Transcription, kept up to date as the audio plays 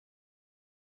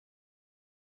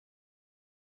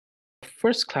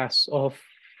first class of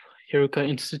Heruka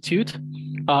Institute,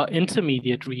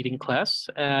 intermediate reading class.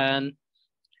 And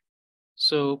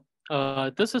so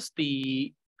this is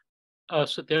the,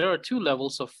 so there are two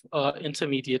levels of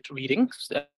intermediate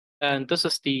readings, and this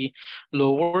is the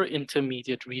lower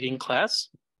intermediate reading class.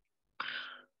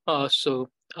 So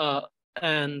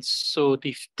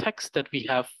the text that we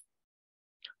have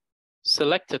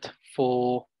selected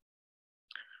for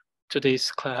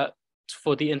today's class,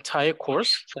 for the entire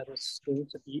course, that is going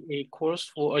to be a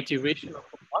course for a duration of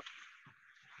a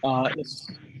month, is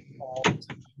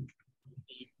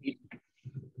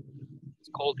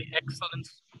called the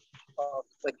Excellence of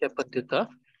Sakya Pandita.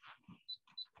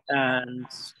 And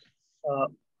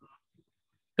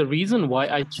the reason why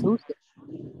I chose it,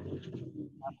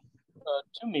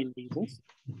 two main reasons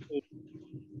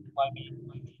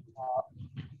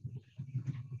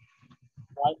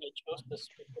why I chose this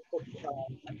specific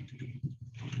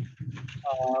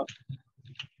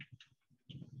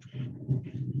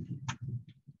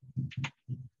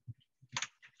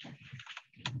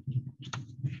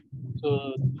so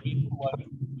the reason why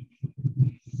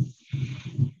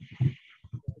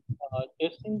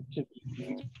there seems to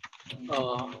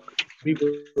be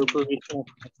reverberation of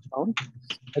sound.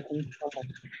 I think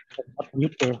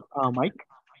mute the mic.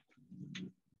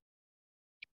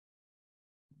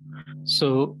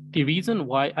 So the reason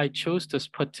why I chose this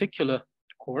particular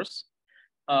course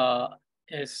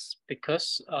is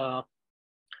because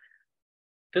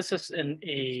this is in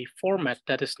a format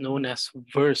that is known as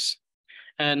verse.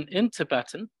 And in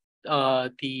Tibetan,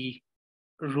 the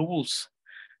rules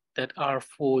that are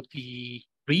for the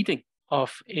reading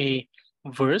of a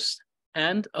verse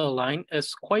and a line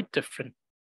is quite different.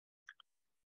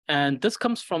 And this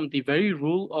comes from the very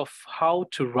rule of how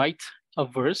to write a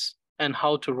verse and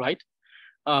how to write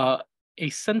a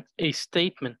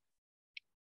statement.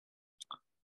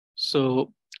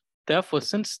 So therefore,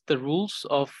 since the rules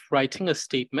of writing a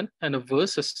statement and a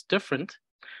verse is different,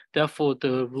 therefore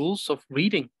the rules of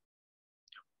reading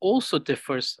also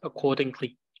differs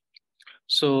accordingly.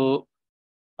 So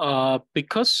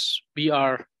because we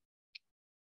are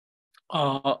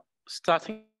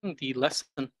starting the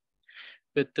lesson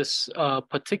with this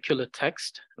particular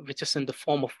text, which is in the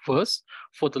form of verse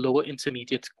for the lower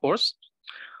intermediate course,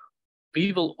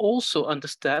 we will also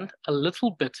understand a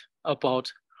little bit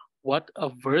about what a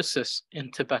verse is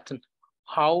in Tibetan,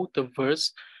 how the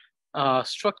verse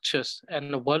structures,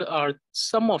 and what are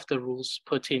some of the rules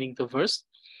pertaining to verse.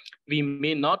 We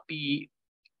may not be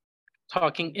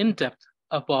talking in depth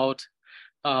about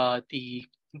the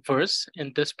verse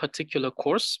in this particular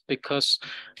course, because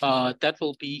that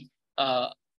will be a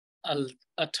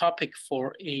topic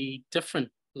for a different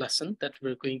lesson that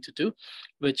we're going to do,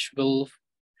 which will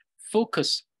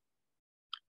focus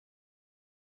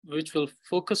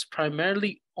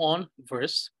primarily on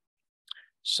verse.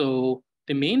 So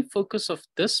the main focus of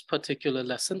this particular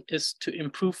lesson is to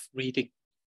improve reading.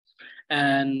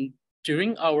 And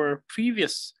during our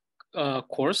previous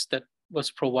course that was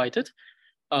provided,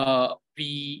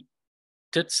 we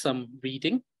did some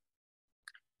reading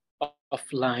of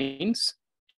lines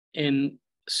in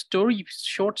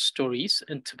short stories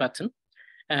in Tibetan,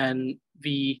 and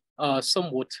we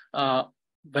somewhat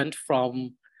went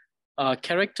from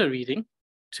character reading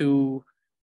to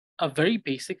a very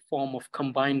basic form of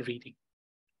combined reading.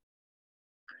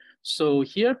 So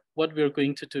here, what we're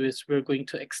going to do is we're going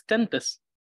to extend this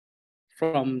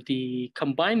from the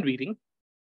combined reading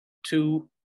to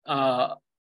a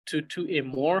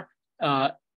more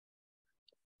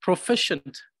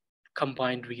proficient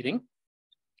combined reading.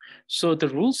 So the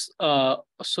rules,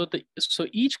 so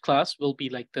each class will be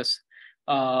like this.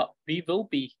 I will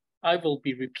be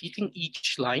repeating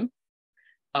each line,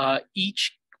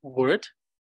 each word.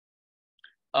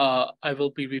 I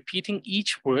will be repeating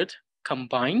each word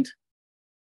combined.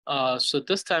 So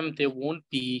this time there won't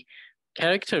be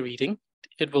character reading.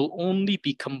 It will only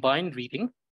be combined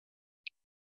reading.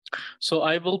 So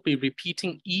I will be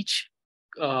repeating each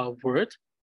word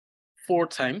 4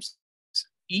 times,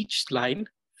 each line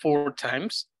 4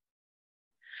 times,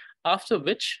 after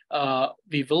which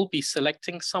we will be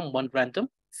selecting someone random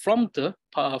from the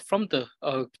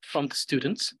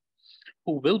students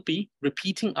who will be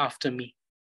repeating after me.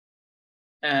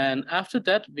 And after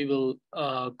that, we will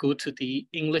go to the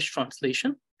English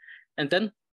translation. And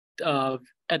then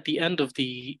at the end of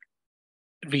the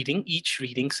each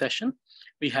reading session,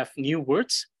 we have new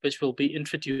words which will be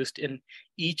introduced in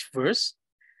each verse,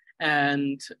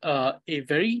 and a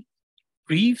very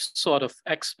brief sort of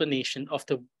explanation of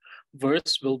the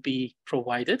verse will be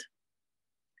provided.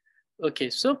 Okay,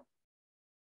 so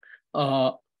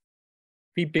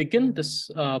we begin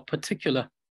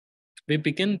we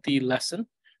begin the lesson.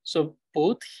 So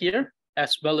both here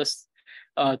as well as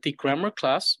the grammar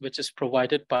class, which is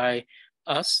provided by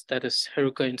us, that is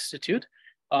Heruka Institute,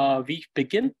 we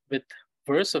begin with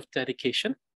verse of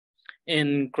dedication.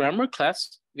 In grammar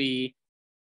class, we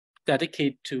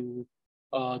dedicate to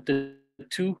the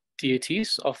two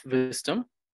deities of wisdom,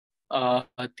 uh,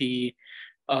 the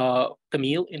the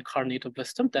male incarnate of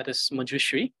wisdom, that is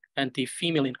Manjushri, and the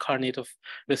female incarnate of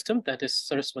wisdom, that is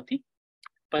Saraswati.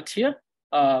 But here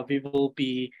we will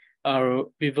be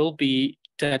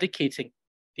dedicating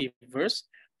the verse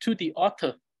to the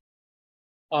author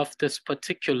of this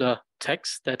particular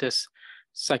text, that is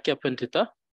Sakya Pandita.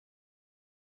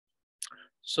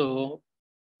 So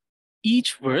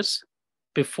each verse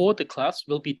before the class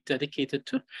will be dedicated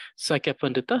to Sakya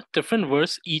Pandita, different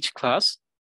verse each class.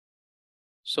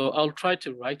 So I'll try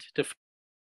to write different.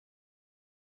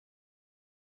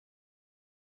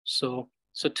 So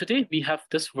today we have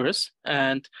this verse,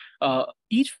 and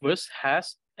each verse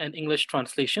has an English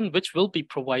translation, which will be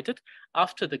provided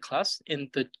after the class in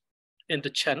the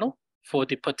channel for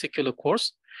the particular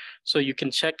course. So you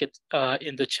can check it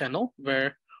in the channel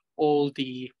where all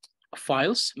the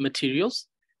files, materials,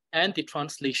 and the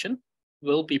translation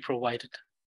will be provided.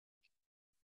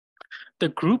 The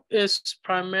group is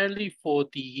primarily for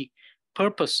the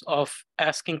purpose of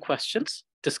asking questions,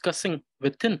 discussing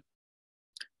within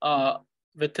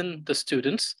the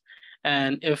students.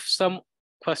 And if some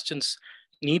questions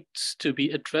needs to be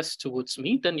addressed towards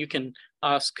me, then you can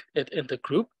ask it in the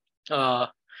group.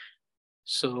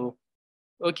 So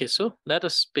let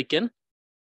us begin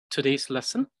today's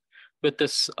lesson with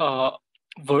this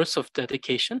verse of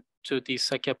dedication to the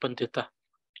Sakya Pandita.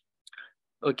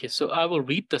 Okay, so I will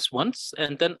read this once,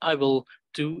 and then I will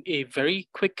do a very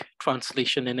quick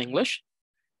translation in English,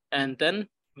 and then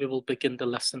we will begin the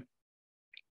lesson.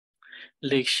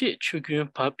 Legshe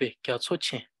chugyun pape gyaltso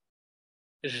chen.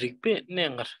 Rigbe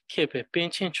nengar kepe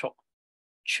penchen chok.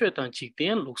 Chödan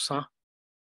jikden luksan.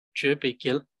 Jöbe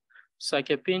gil.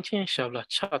 Sakya penchen shavla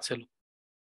chatselu.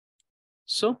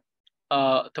 So,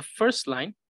 the first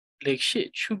line,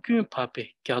 Legshe chugyun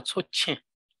pape gyaltso chen,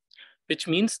 which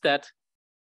means that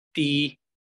the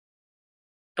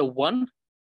one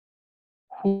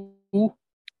from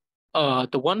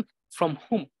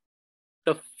whom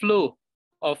the flow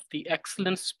of the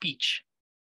excellent speech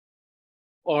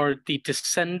or the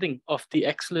descending of the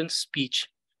excellent speech,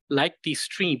 like the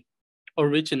stream,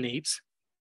 originates,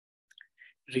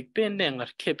 the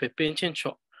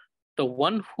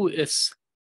one who is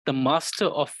the master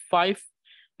of 5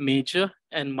 major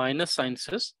and minor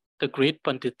sciences, the great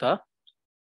Pandita,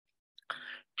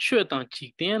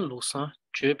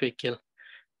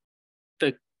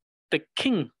 the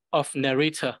king of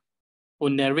narrator, who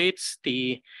narrates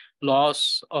the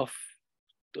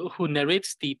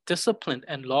discipline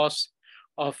and laws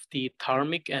of the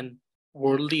dharmic and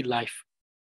worldly life.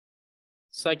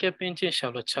 I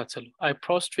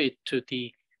prostrate to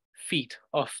the feet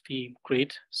of the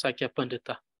great Sakya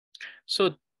Pandita.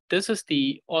 So this is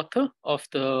the author of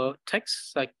the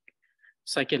text,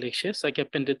 Sakya Legshe, Sakya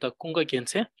Pandita Kunga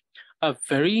Gyaltsen, a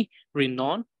very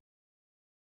renowned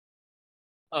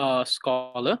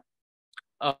scholar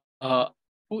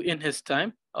who in his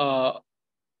time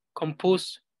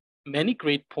composed many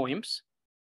great poems.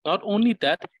 Not only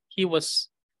that, he was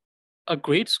a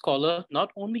great scholar,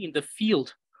 not only in the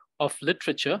field of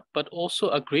literature, but also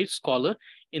a great scholar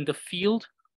in the field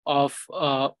of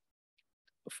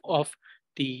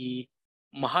the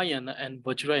Mahayana and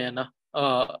Vajrayana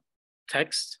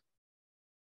texts.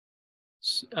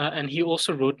 And he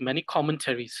also wrote many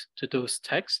commentaries to those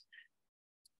texts.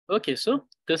 Okay, so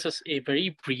this is a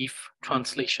very brief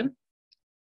translation.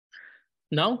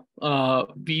 Now,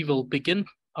 we will begin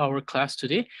our class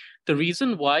today. The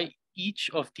reason why each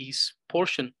of these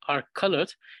portions are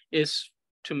colored is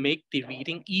to make the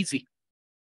reading easy.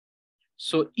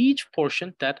 So each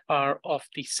portion that are of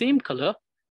the same color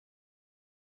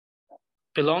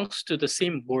belongs to the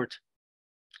same word.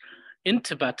 In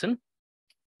Tibetan,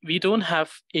 we don't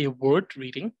have a word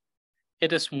reading.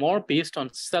 It is more based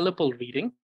on syllable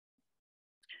reading.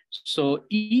 So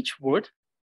each word,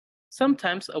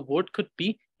 sometimes a word could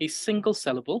be a single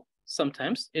syllable,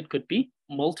 sometimes it could be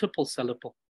multiple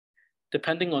syllable,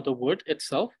 depending on the word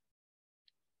itself.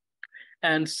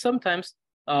 And sometimes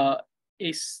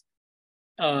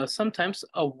sometimes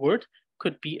a word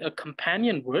could be a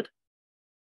companion word,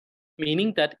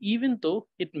 meaning that even though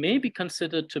it may be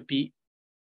considered to be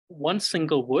one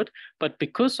single word, but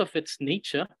because of its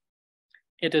nature,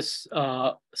 it is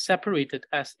separated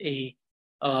as a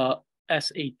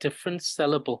different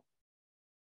syllable.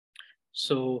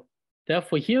 So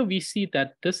therefore, here we see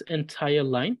that this entire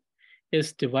line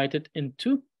is divided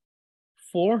into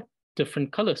 4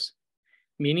 different colors,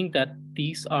 meaning that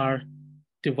these are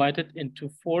divided into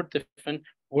 4 different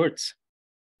words.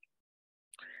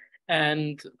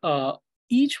 And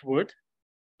each word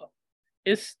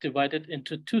is divided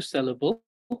into 2 syllables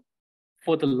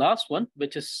for the last one,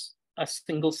 which is a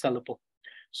single syllable.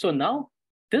 So now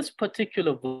this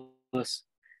particular verse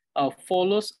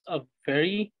follows a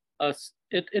very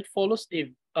it follows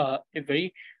a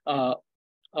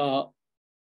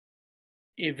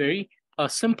very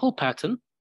simple pattern,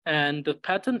 and the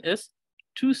pattern is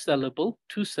 2 syllable,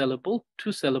 2 syllable,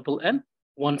 2 syllable, and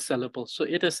 1 syllable. So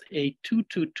it is a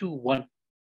 2-2-2-1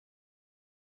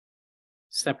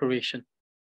 separation.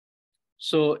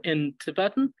 So in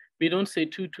Tibetan, we don't say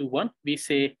 2-2-1. We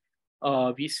say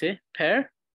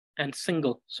pair and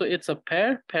single. So it's a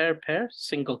pair, pair, pair,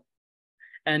 single.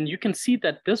 And you can see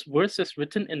that this verse is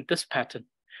written in this pattern,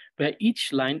 where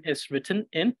each line is written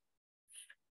in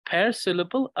pair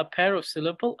syllable, a pair of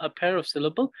syllable, a pair of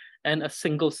syllable, and a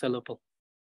single syllable.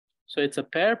 So it's a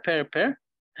pair, pair, pair,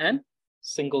 and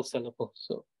single syllable.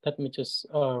 So let me just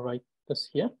write this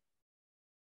here.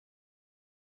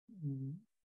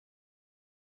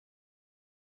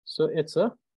 So it's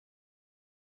a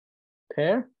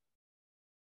pair,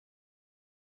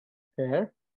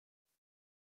 pair,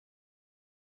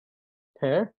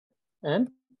 pair, and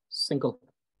single.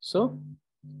 So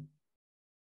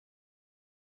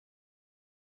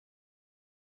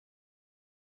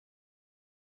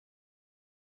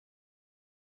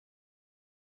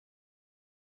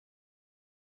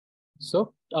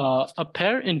a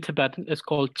pair in Tibetan is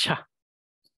called cha.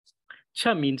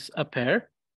 Cha means a pair,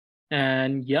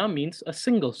 and ya means a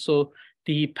single. So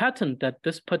the pattern that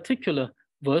this particular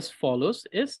verse follows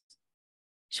is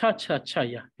cha cha cha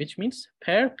ya, which means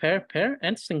pair, pair, pair,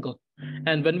 and single.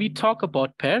 And when we talk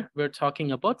about pair, we're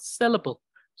talking about syllable.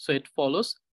 So it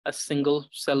follows a single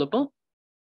syllable,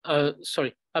 a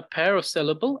pair of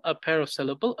syllable, a pair of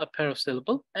syllable, a pair of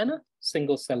syllable, and a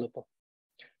single syllable.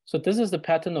 So this is the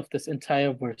pattern of this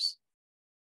entire verse.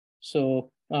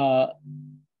 So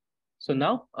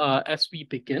now as we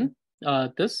begin,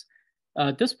 this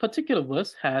particular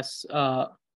verse has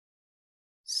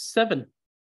 7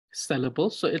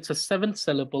 syllables. So it's a 7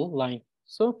 syllable line.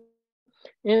 So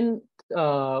in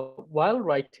while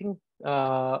writing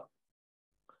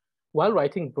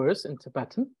verse in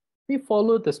Tibetan, we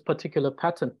follow this particular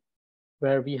pattern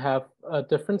where we have a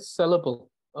different syllable.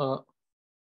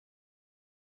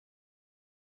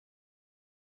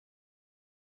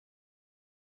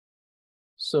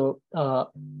 So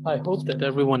I hope that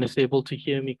everyone is able to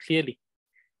hear me clearly.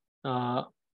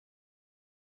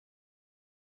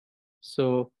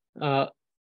 So the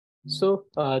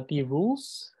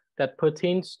rules that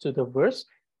pertains to the verse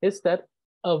is that,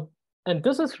 and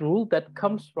this is rule that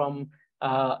comes from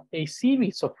a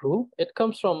series of rule. It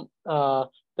comes from the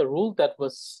rule that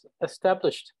was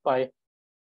established by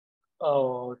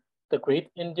the great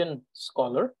Indian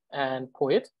scholar and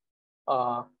poet.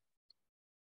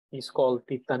 He's called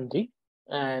the Tenzin,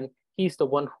 and he's the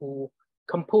one who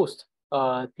composed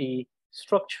the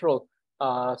structural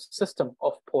system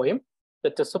of poem,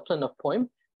 the discipline of poem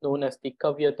known as the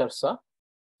Kavya Darsa.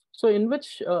 So in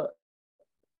which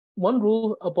one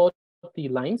rule about the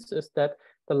lines is that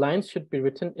the lines should be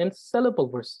written in syllable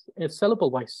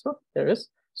wise. So there is,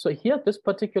 so here this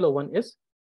particular one is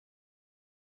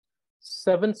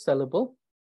 7 syllable,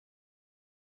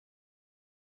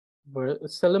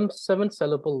 7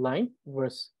 syllable line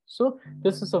verse. So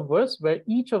this is a verse where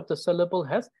each of the syllable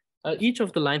has each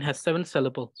of the line has 7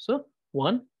 syllables. So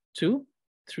 1, 2,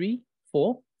 3,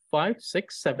 4, 5,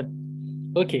 6,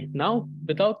 7. Okay, now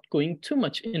without going too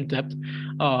much in depth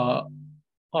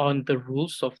on the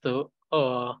rules of the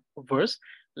verse,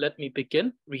 let me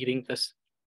begin reading this.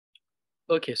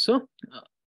 Okay, so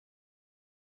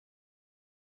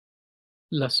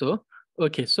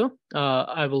okay, so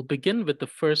I will begin with the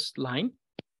first line.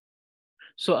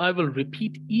 So I will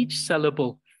repeat each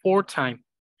syllable 4 times.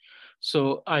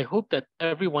 So I hope that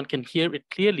everyone can hear it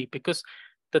clearly, because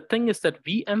the thing is that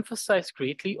we emphasize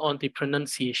greatly on the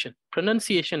pronunciation.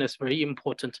 Pronunciation is very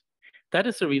important. That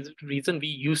is the reason we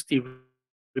use the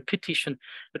repetition,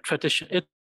 the tradition. It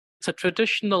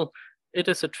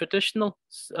is a traditional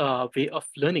way of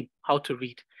learning how to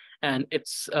read, and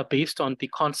it's based on the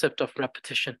concept of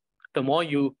repetition. The more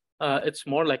you, it's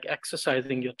more like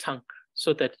exercising your tongue,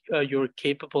 so that you're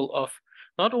capable of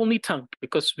not only tongue,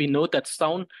 because we know that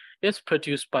sound is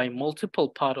produced by multiple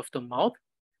parts of the mouth,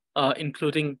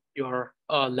 including your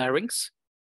larynx.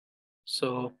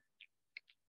 So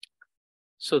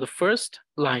the first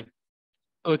line,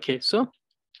 Okay, so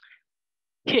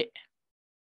ke,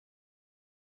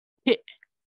 ke,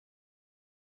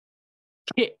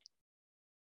 ke,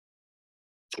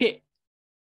 ke,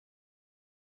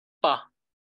 pa,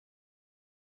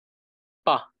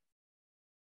 pa,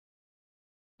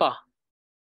 pa,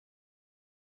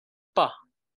 pa,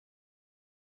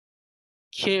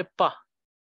 ke pa,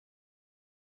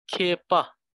 ke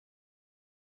pa,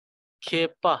 ke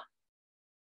pa,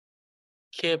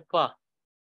 ke pa,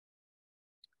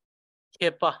 ke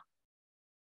pa,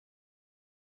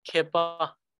 ke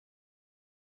pa,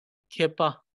 ke pa,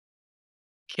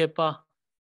 ke pa,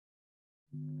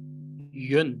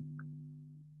 yun,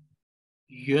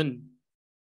 yun,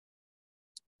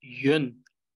 yun,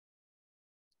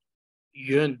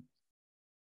 yun,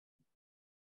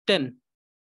 ten,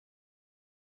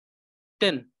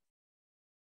 ten,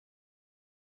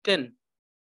 ten,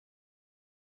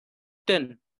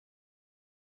 ten,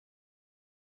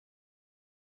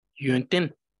 yun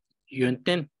ten, yun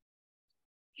ten,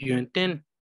 yun ten,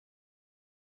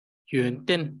 yun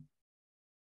ten,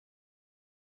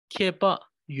 ke pa,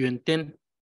 yun ten,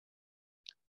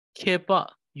 ke pa,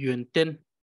 yun ten,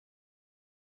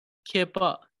 ke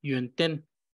pa, yun ten,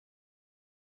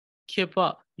 ke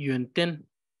pa, yun ten,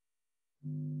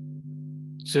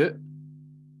 z,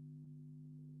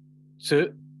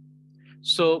 z.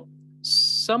 So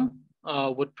some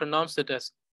would pronounce it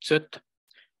as zut,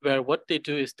 where what they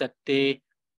do is that they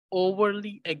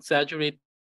overly exaggerate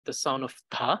the sound of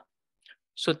tha.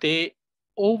 So they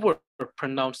over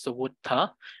pronounce the word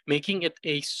tha, making it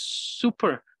a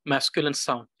super masculine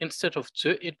sound. Instead of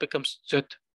z, it becomes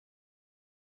zut.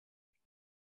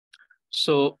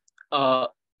 So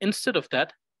instead of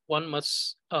that, one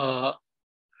must,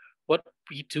 what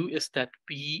we do is that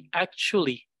we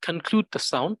actually conclude the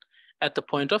sound at the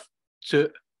point of z,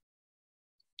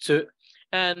 z.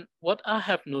 And what I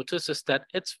have noticed is that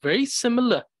it's very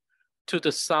similar to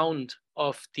the sound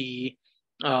of the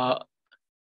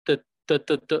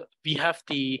we have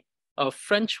the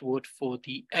French word for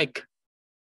the egg,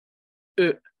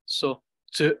 e. So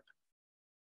z,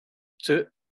 z.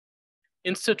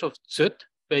 Instead of zut,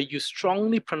 where you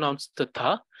strongly pronounce the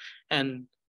tha and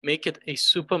make it a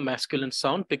super masculine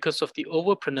sound because of the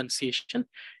over pronunciation,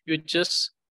 you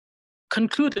just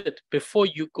conclude it before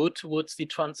you go towards the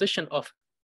transition of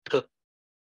th.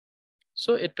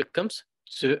 So it becomes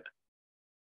z,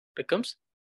 becomes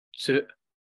z,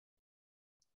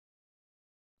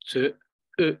 z,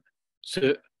 z,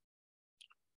 z,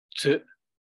 z,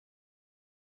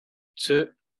 z,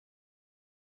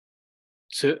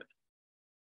 z,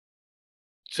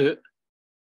 z,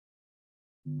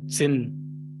 zin,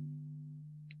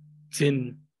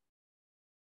 zin,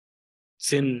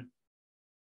 zin,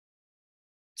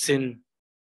 zin,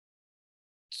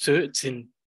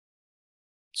 zin,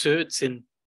 zin,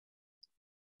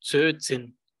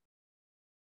 zin,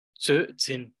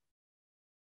 zin,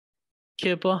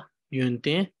 kepa,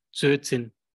 yunten,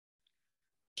 zin,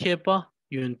 kepa,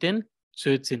 yunten,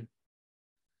 zin,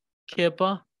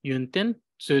 kepa, yunten,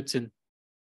 zin,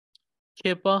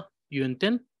 kepa,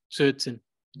 yunten, zin.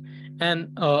 And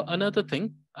another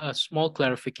thing, a small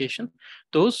clarification,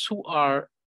 those who are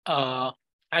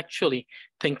actually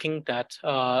thinking that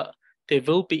there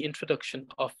will be introduction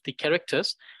of the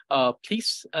characters,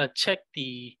 please check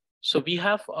the, so we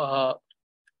have our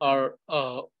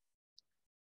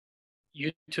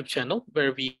YouTube channel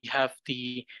where we have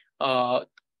the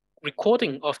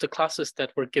recording of the classes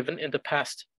that were given in the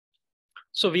past.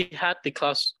 So we had the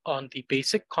class on the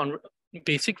basic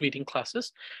reading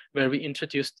classes where we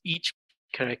introduced each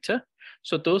character.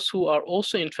 So those who are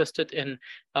also interested in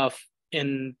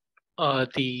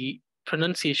the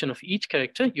pronunciation of each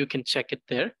character, you can check it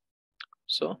there.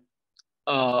 So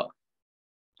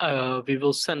we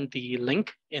will send the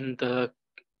link in the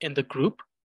group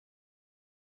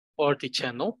or the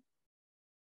channel.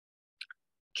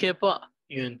 Kepa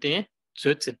yunde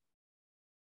zutsin.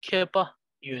 Kepa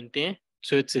yunde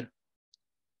zutsin.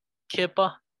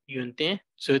 Kepa yunde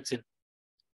zutsin.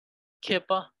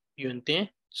 Kepa yunde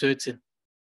zutsin.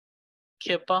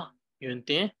 Kepa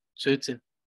yunde zutsin.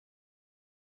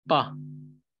 Ba,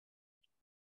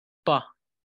 ba,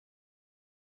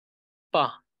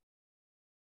 ba,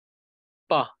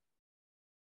 ba.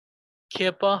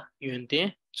 Kepa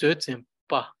yunde zutsin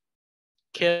ba.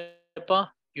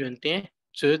 Kepa yunde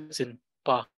zutsin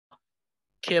ba.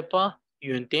 Kepa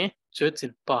yunde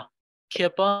zutsin ba.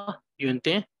 Kepa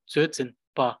yunde zutsin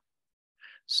ba.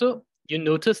 So you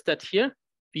notice that here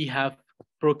we have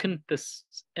broken this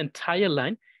entire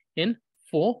line in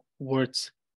 4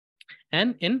 words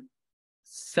and in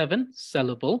 7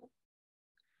 syllables.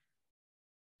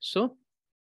 So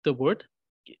the word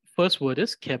first word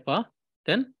is kepa,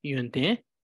 then yunde,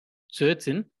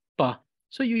 zhezin, pa.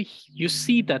 So you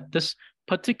see that this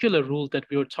particular rule that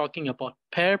we were talking about,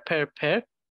 pair, pair, pair,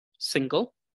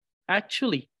 single,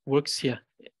 actually works here.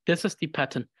 This is the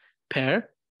pattern, pair,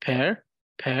 pair,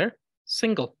 pair,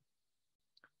 single.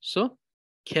 So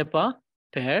kepa,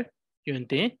 pair,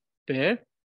 yunde, pair,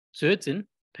 zhezin,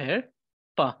 pair,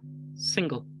 pa,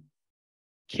 single.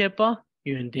 Kepa,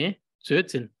 yunde,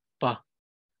 zhezin, pa.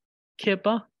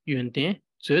 Kepa, yunde,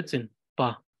 zhezin,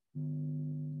 pa.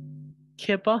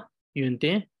 Kepa,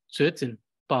 yunde, zhezin,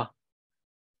 pa.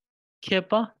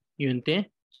 Kepa, yunde,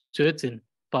 zhezin,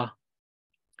 pa.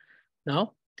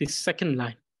 Now, the second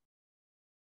line.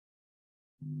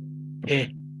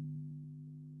 Te,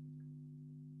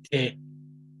 te,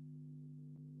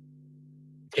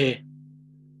 te,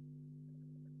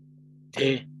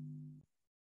 te,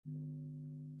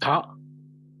 ta,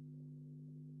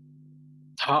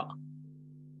 ta,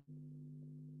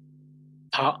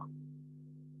 ta,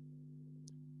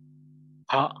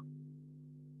 ta.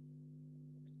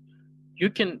 You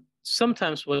can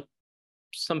sometimes what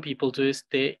some people do is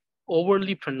they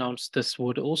overly pronounce this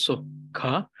word also,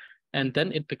 ka, and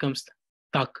then it becomes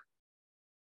tak,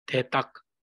 te tak.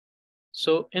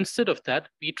 So instead of that,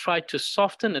 we try to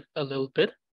soften it a little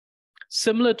bit,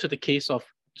 similar to the case of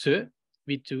ze,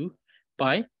 we do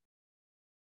by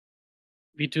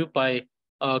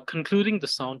concluding the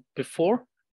sound before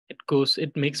it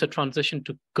makes a transition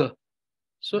to g.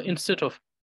 So instead of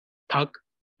tak,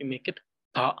 we make it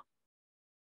ta,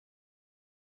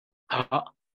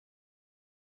 ta,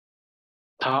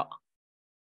 ta,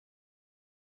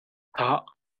 ta,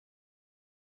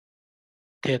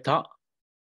 theta,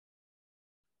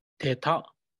 theta,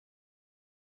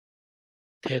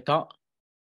 theta,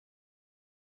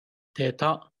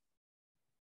 theta,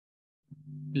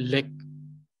 lick,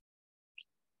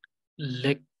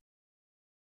 lick,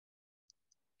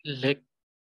 lick,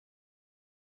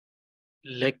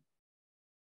 lick,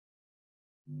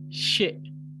 shit,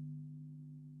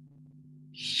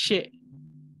 shit,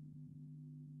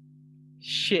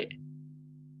 shit,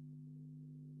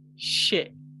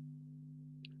 shit.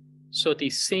 So the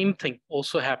same thing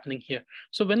also happening here.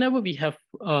 So whenever we have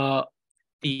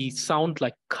the sound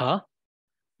like ka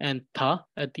and ta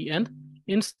at the end,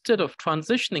 instead of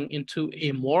transitioning into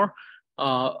a more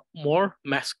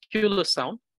muscular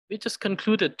sound, we just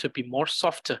conclude it to be more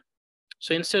softer.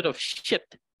 So instead of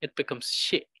shit, it becomes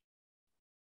shit.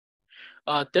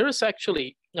 There is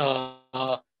actually,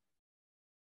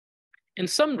 in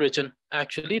some region,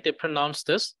 actually, they pronounce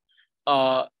this,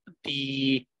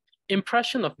 the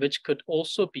impression of which could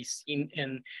also be seen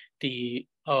in the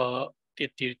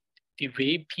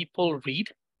way people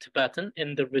read Tibetan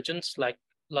in the regions like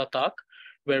Ladakh,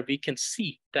 where we can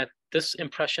see that this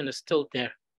impression is still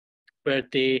there, where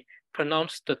they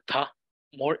pronounce the ta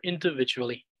more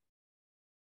individually.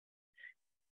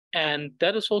 And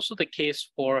that is also the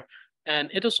case and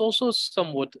it is also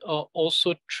somewhat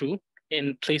also true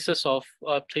in places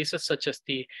such as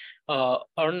the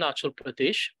Arunachal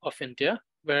Pradesh of India,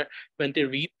 where when they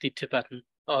read the Tibetan,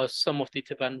 some of the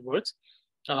Tibetan words,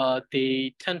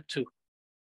 they tend to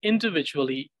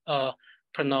individually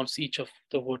pronounce each of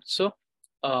the words. So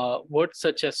words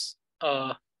such as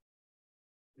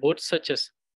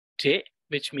te,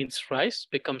 which means rice,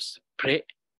 becomes pre.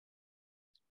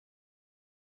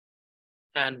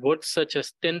 And words such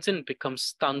as Tenzin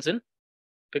becomes Tanzin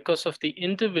because of the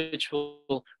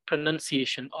individual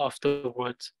pronunciation of the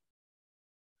words.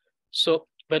 So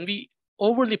when we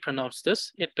overly pronounce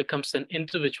this, it becomes an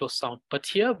individual sound. But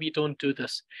here we don't do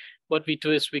this. What we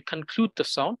do is we conclude the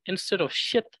sound. Instead of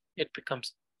shit, it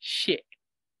becomes shit,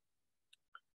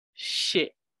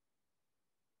 shit,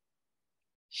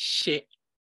 shit,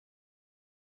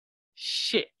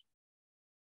 shit,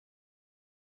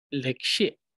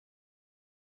 Legshe,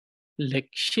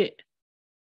 Legshe,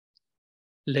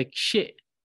 Legshe,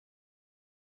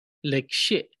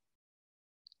 Legshe,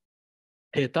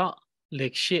 theta,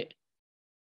 Legshe,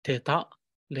 theta,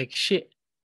 Legshe,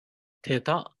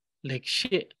 theta,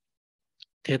 Legshe,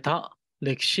 theta,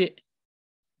 Legshe,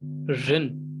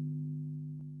 rin,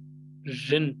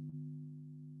 rin,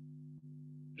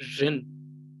 rin,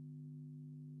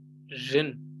 rin,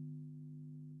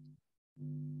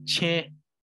 che,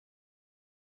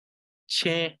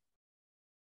 che,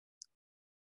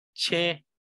 che,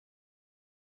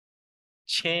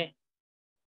 che,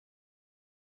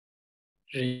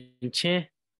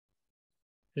 rinche,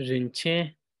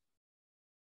 rinche,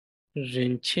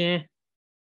 rinche,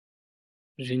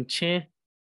 rinche,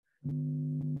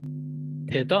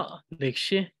 theta,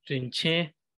 Legshe,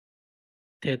 rinche,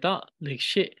 theta,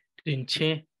 Legshe,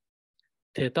 rinche,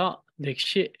 Theta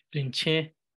Legshe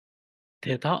Rinchen.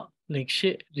 Theta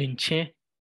Legshe Rinchen.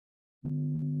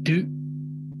 Du.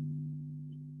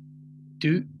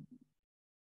 Du.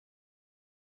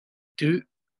 Du.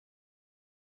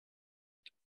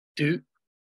 Du.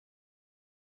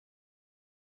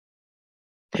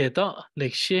 Theta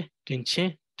Legshe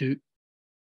Rinchen. Du.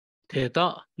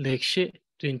 Theta Legshe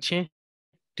Rinchen.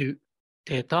 Du.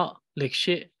 Theta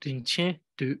Legshe Rinchen.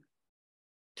 Du.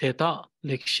 Theta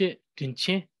Legshe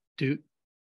Rinchen. Du.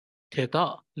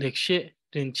 Theta Legshe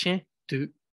Rinchen.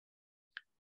 Du.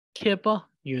 Keba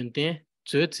Yunden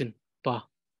Zözin Ba.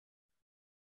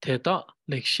 Theta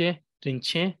Legshe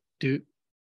Rinchen. Du.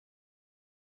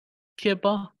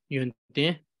 Keba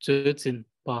Yunden Zözin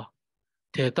Ba.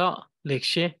 Theta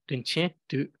Legshe Rinchen.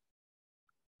 Du.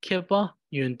 Keba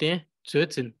Yunden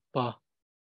Zözin Ba.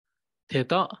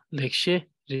 Theta Legshe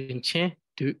Rinchen.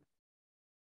 Du.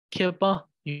 Keba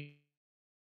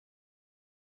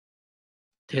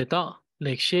Theta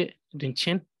Legshe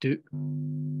Rinchen. Du.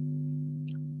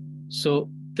 So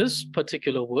this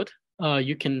particular word,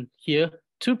 you can hear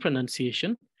two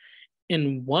pronunciation.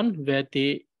 In one where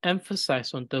they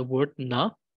emphasize on the word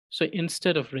na, so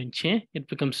instead of rinchen, it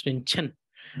becomes rinchen,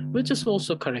 which is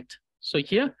also correct. So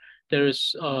here there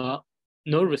is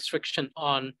no restriction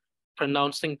on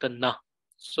pronouncing the na.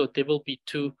 So there will be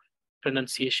two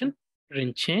pronunciation,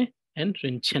 rinchen and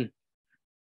rinchen,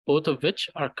 both of which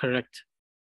are correct.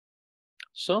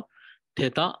 So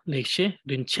Theta Legshe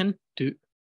Rinchen Du.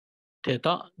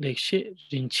 Theta Legshe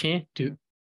Rinchen Du.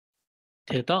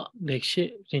 Theta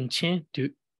Legshe Rinchen Du.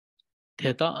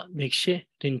 Theta Legshe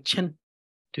Rinchen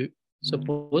Du. So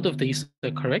both of these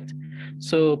are correct.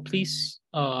 So please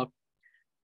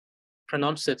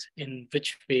pronounce it in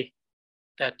which way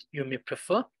that you may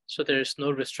prefer. So there is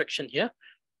no restriction here.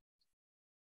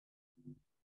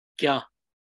 Kya.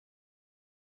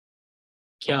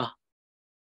 Kya.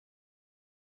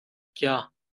 Kya.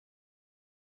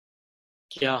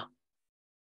 Kya.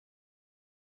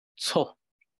 Cho.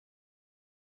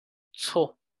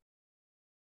 Cho.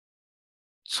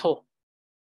 Cho.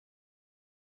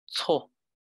 Cho.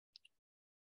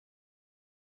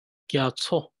 Kya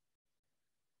cho.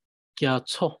 Kya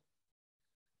cho.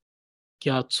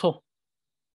 Kya cho.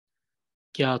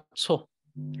 Kya cho.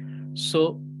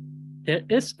 So there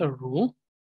is a rule,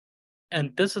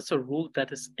 and this is a rule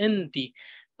that is in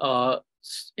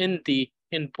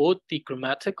both the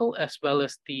grammatical as well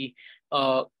as the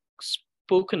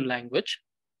spoken language,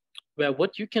 where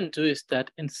what you can do is that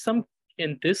in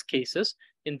these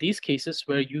cases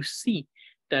where you see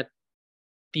that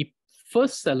the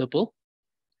first syllable,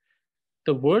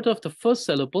 the word of the first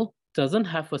syllable doesn't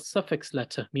have a suffix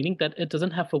letter, meaning that it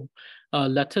doesn't have a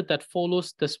letter that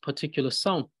follows this particular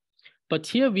sound. But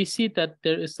here we see that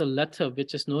there is a letter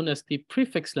which is known as the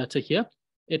prefix letter here.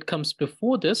 It comes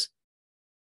before this.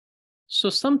 So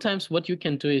sometimes what you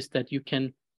can do is that you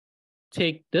can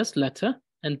take this letter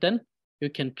and then you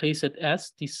can place it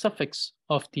as the suffix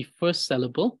of the first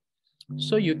syllable.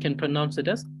 So you can pronounce it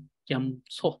as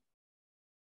gyamso.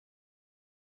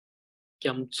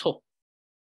 Gyamso.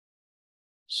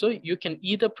 So you can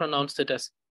either pronounce it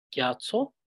as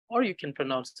gyatso or you can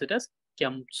pronounce it as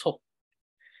gyamso.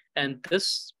 And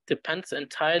this depends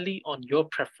entirely on your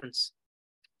preference.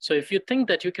 So if you think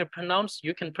that you can pronounce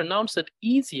it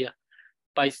easier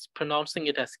by pronouncing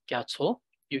it as gyatso,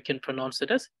 you can pronounce it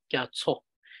as gyatso.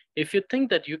 If you think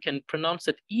that you can pronounce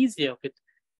it easier with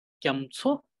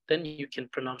gyamso, then you can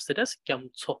pronounce it as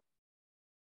gyamso.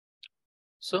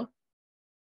 So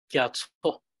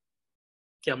gyatso,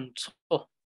 gyamso,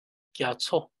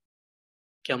 gyatso,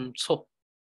 gyamso.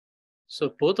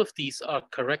 So both of these are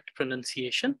correct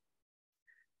pronunciation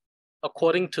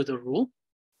according to the rule.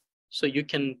 So you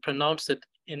can pronounce it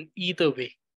in either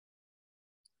way.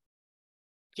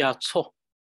 Gyatso,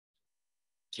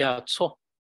 gyatso,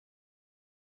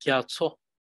 gyatso,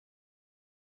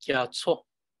 gyatso.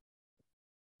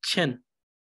 Chen,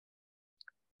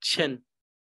 chen,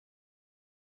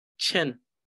 chen,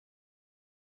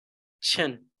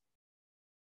 chen.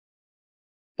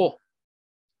 Po,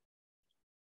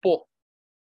 po,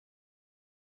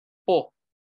 po,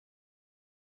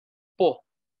 po.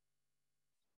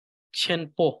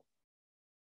 Chen po,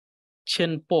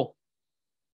 chen po,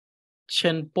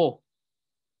 chen po,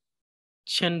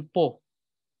 chen po.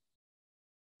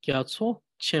 Gyatso,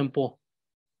 chen po,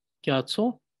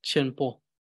 gyatso, chen po,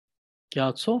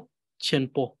 gyatso, chen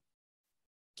po,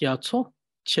 gyatso,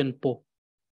 chen po.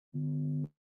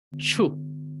 Chu,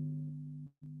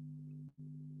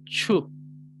 chu,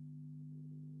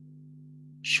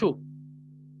 chu,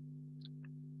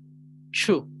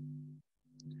 chu.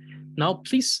 Now,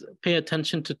 please pay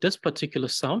attention to this particular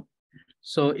sound.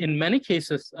 So in many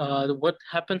cases, what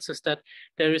happens is that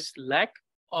there is lack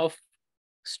of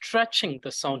stretching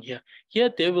the sound here.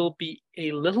 Here, there will be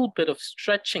a little bit of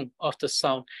stretching of the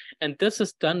sound, and this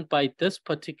is done by this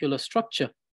particular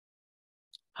structure,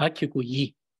 hakyugu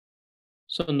yi.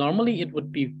 So normally it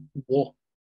would be wo.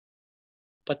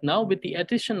 But now with the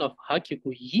addition of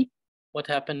hakyugu yi, what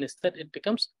happened is that it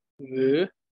becomes wo,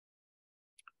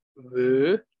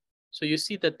 wo. So you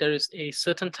see that there is a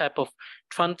certain type of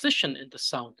transition in the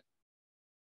sound,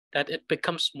 that it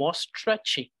becomes more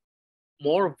stretchy,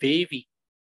 more wavy.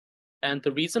 And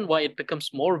the reason why it becomes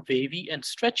more wavy and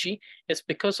stretchy is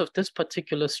because of this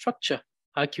particular structure,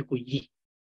 hakyugu yi.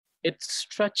 It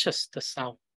stretches the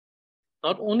sound.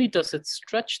 Not only does it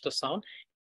stretch the sound,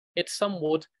 it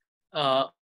somewhat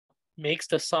makes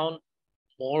the sound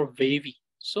more wavy.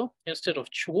 So instead of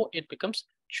chuo, it becomes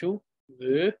chu,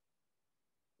 wo,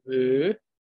 wo,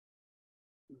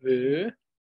 wo,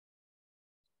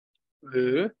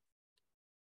 wo,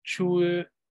 chu,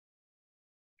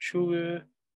 chu,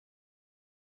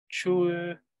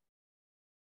 chu,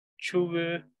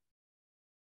 chu,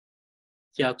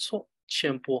 gyatso,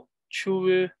 chenpo,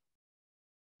 chu,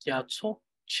 gyatso,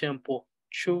 chenpo,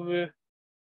 chu,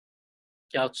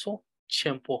 gyatso,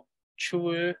 chenpo,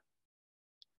 chu,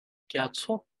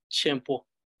 gyatso, chenpo,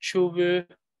 chu,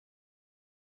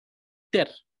 der,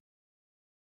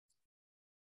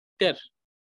 der,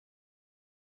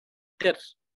 der,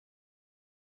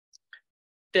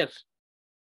 der.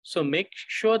 So make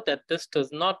sure that this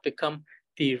does not become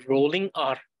the rolling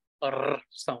R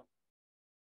sound.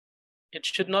 It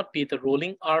should not be the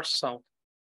rolling R sound.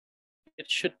 It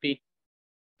should be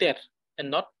der and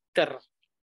not der.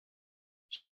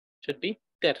 Should be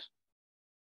der,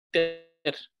 der,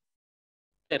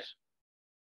 der.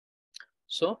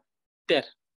 So der,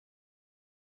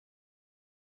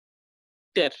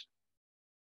 der.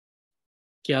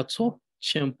 Gyatso,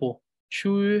 chenpo,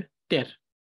 chu, der.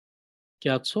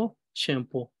 Gyatso,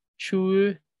 chenpo,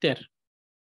 chu, der.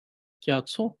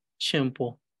 Gyatso,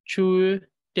 chenpo, chu,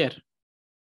 der.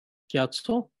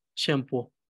 Gyatso,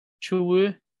 chenpo,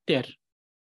 chu, der.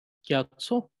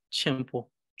 Gyatso, chenpo,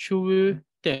 chu,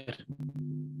 der.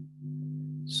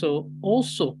 So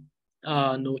also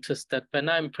notice that when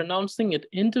I'm pronouncing it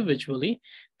individually,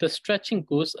 the stretching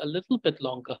goes a little bit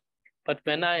longer. But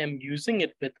when I am using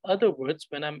it with other words,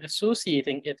 when I'm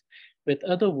associating it with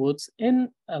other words in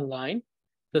a line,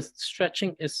 the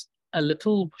stretching is a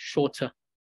little shorter.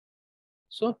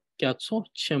 So, gyatso,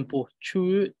 chenpo,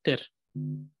 chu, der.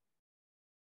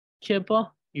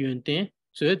 Keba, yunden,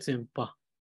 zhe pa.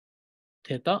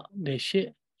 Teda,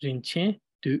 legshe, rinchen,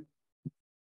 du.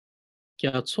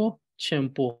 Gyatso,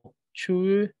 chenpo,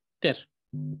 chu, der.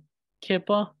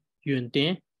 Keba,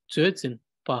 yunden, zhe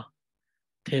pa.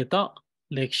 Teda,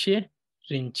 legshe,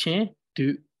 rinchen,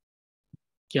 du.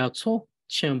 Gyatso,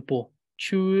 chenpo,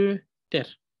 chu, der.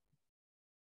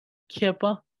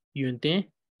 Keba, yunden,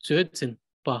 zhe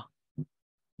pa.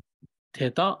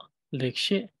 Teda,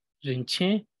 legshe,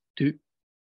 rinchen, du.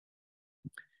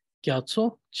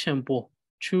 Gyatso, chenpo,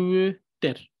 chu,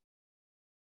 der.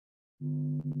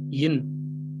 Yin,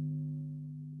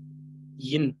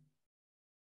 yin,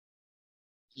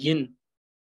 yin,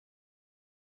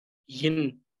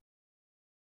 yin.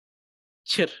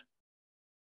 Chir,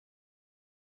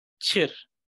 chir,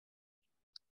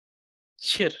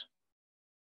 chir,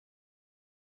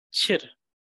 chir.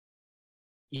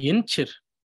 Yin chir,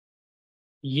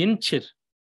 yin chir,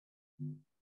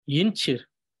 yin chir,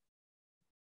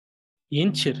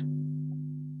 yin chir,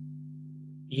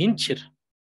 yin chir.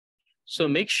 So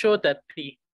make sure that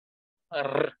the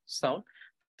r sound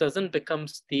doesn't become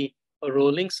the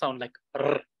rolling sound like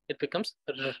r. It becomes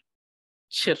r,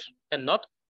 chir, and not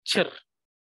chir.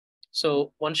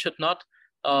 So one should not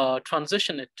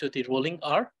transition it to the rolling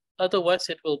r. Otherwise,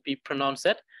 it will be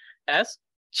pronounced as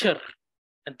chir.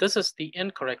 And this is the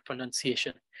incorrect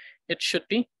pronunciation. It should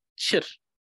be chir,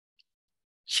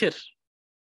 chir,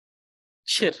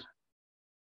 chir.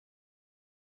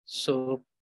 So,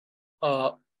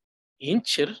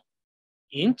 inchir,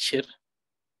 inchir,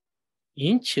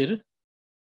 inchir,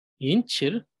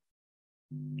 inchir,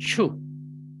 chu,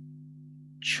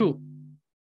 chu,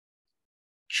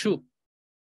 chu,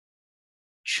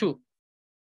 chu,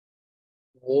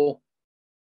 wo,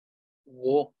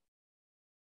 wo,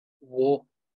 wo,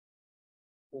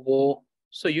 wo.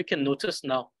 So you can notice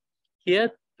now,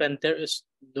 here when there is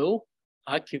no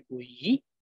hakyugu yi,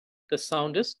 the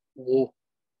sound is wo.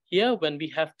 Here when we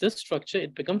have this structure,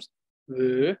 it becomes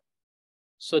wo.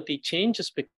 So the change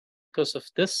is because of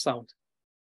this sound.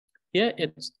 Here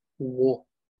it's wo,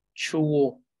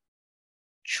 chuo,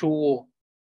 추워,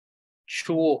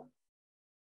 추워,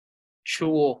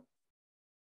 추워.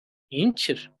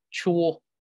 인칠, 추워,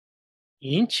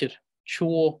 인칠,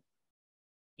 추워,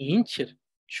 인칠,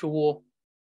 추워,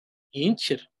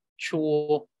 인칠,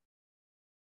 추워.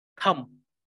 탐,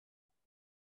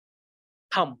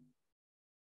 탐,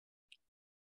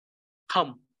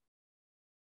 탐,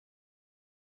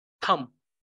 탐.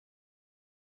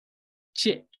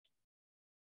 제,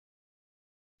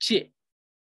 제,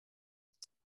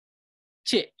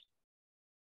 제,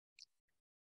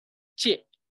 제.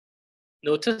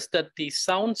 Notice that the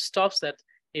sound stops at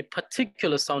a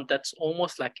particular sound that's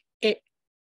almost like e.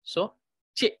 So,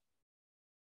 제,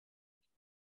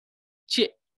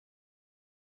 제,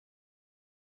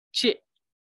 제.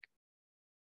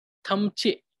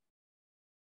 탐제,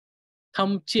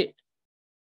 탐제,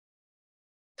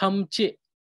 탐제,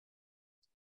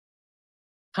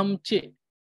 탐제.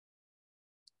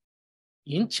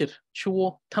 인칠,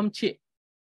 추워, 탐제.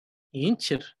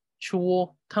 인칠,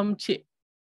 추워, 탐제.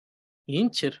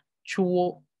 인칠,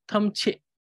 추워, 탐제.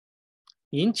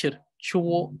 인칠,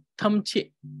 추워,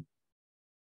 탐제.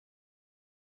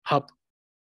 밥,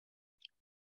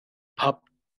 밥,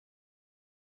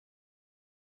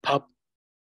 밥,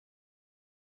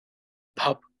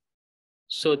 밥.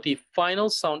 So the final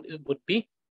sound would be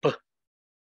p,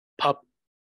 밥,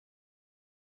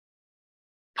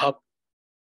 밥,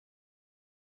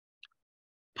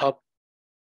 밥.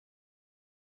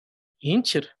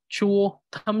 인칠, 추워,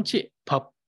 탐제,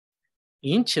 밥.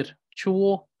 인칠,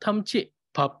 추워, 탐제,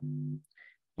 밥.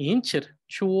 인칠,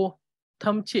 추워,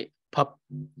 탐제, 밥.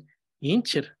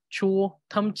 인칠, 추워,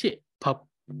 탐제, 밥.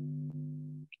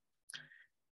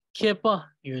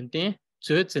 케바, 윤대,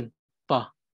 저진,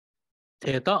 바.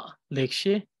 대다,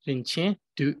 렉시, 린첸,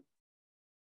 두.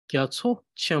 gyatso,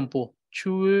 첨보,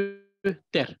 추워,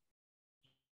 뗄.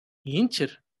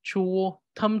 인칠, 추워,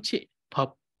 탐제,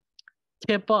 밥.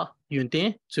 케바,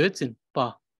 윤대, 저진,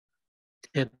 바.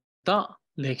 대다,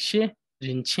 렉시,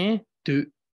 린첸, 두.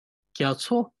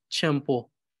 gyatso, 첨보,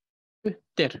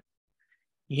 뗄.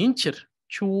 인칠,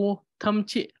 추워,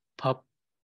 탐제, 밥.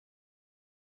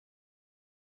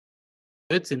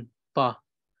 저진, 바.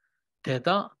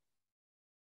 대다,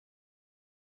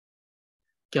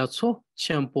 gyatso,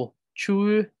 첨보,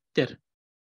 추워, 뗄.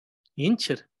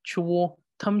 인칠, 추워,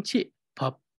 탐제,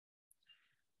 밥.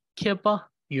 케바,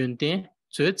 윤대,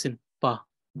 저진, 바.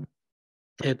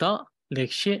 대다,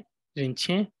 렉시,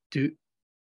 린첸, 두.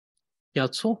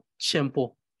 gyatso,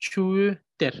 첨보, 추워,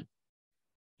 뗄.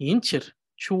 인칠,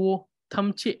 추워,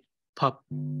 탐제, 밥.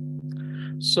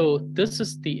 So this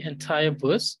is the entire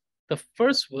verse, the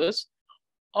first verse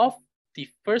of the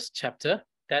first chapter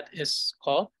that is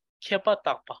called Kepa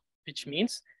Takpa, which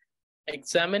means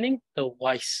examining the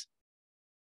wise.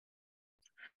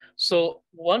 So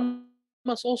one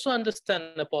must also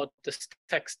understand about this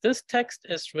text. This text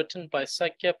is written by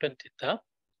Sakya Pandita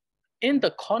in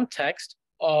the context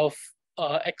of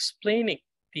explaining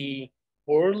the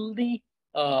worldly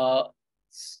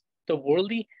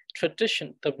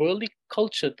tradition, the worldly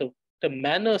culture, the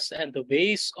manners and the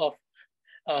ways of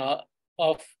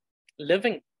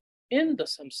living in the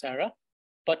samsara,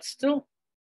 but still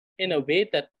in a way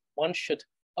that one should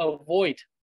avoid,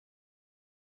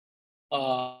 in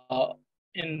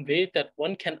a way that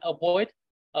one can avoid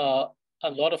a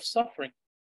lot of suffering.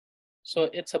 So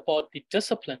it's about the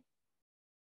discipline.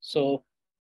 So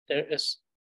there is,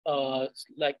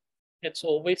 like it's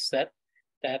always said,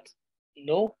 that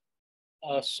no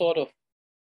sort of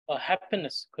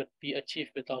happiness could be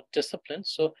achieved without discipline.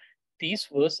 So these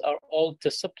verses are all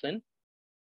discipline,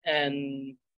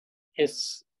 and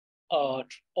his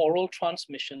oral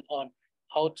transmission on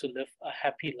how to live a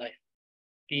happy life,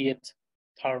 be it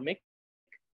dharmic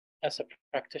as a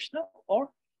practitioner or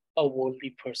a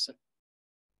worldly person.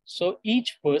 So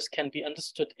each verse can be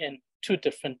understood in two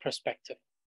different perspectives.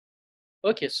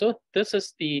 Okay, so this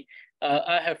is the,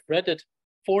 I have read it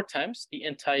 4 times, the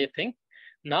entire thing.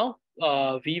 Now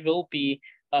we will be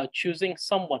choosing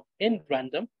someone in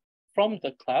random from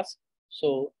the class.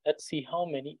 So let's see how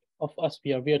many of us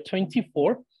we are. We are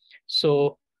 24.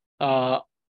 So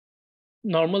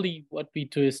normally what we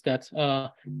do is that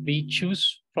we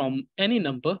choose from any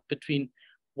number between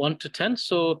 1 to 10.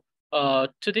 So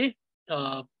today,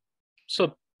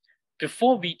 so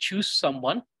before we choose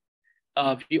someone,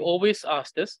 we always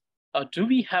ask this, do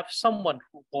we have someone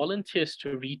who volunteers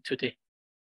to read today?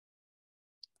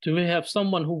 Do we have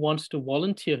someone who wants to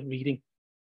volunteer reading?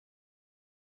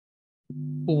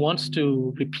 Who wants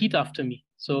to repeat after me?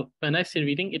 So when I say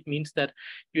reading, it means that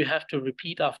you have to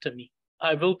repeat after me.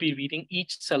 I will be reading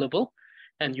each syllable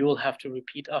and you will have to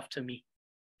repeat after me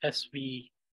as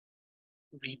we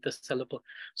read the syllable.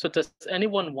 So does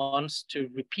anyone wants to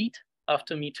repeat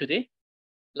after me today?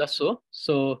 Lasso.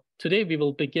 So today we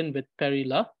will begin with Peri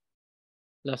La.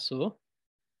 Lasso.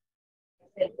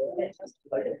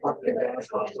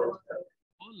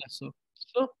 Lasso.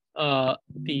 So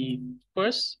the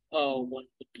first one would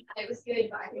be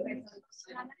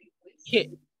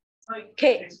K.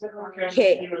 K.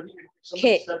 K.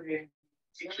 K.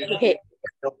 K.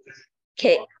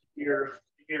 K.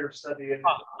 You're studying.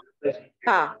 Pa.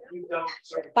 Pa.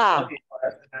 Pa.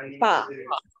 Pa.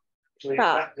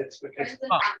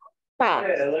 Pa.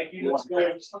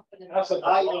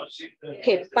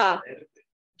 Kepa.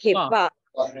 Kepa.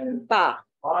 Pa.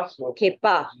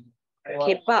 Kepa.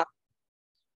 Kepa.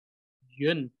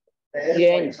 Yun.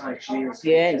 Yuan.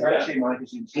 Yuan.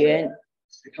 Yuan.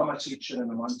 Become a teacher in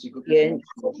a month. Yuan.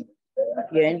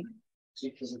 Yuan.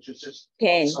 Teachers are just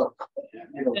 10. you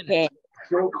know, 10.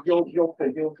 You'll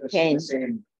the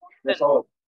same. That's all.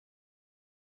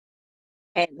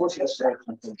 10. What's your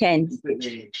section? 10.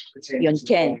 Yuan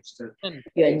 10.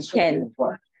 Yuan 10.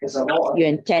 There's a lot of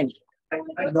Yuan 10.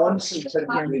 nonsense in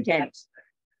Yuan 10.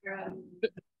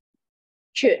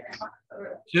 Xue.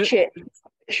 Xue.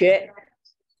 Xue.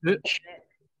 Xue.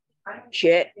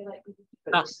 Xue.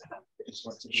 Ah.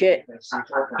 Xue.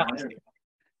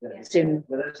 Sim.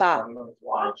 Pa.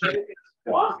 Xue.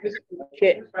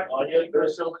 Xue. Sim.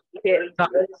 Pa.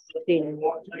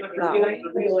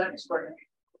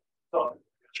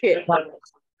 Xue.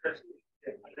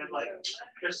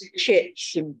 Xue.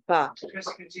 Sim. Pa.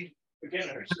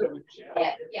 Beginners.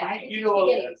 You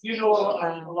know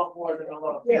a lot more than a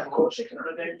lot of people.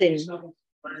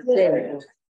 Then.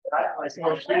 I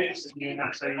experience in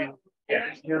you, so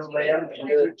you learn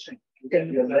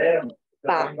you learn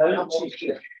Pa.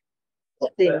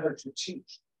 to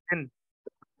teach.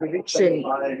 Sin.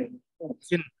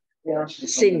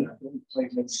 Sin.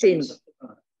 Sin.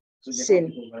 Sin.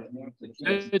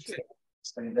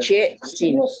 Che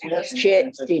sin. Che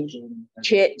sin.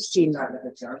 Che sin.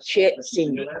 Che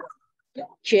sin.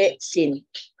 Che sin.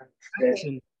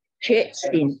 Che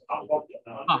sin.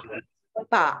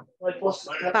 Pa.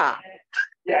 Pa.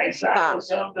 Yeah, exactly.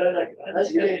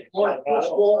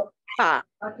 Pa.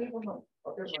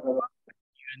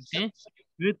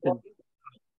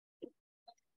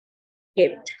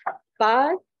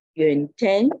 Kepa. Yuan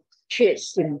 10. Che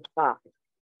sin. Pa.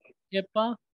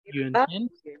 Kepa. Yun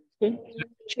 10.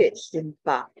 Che sin.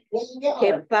 Pa.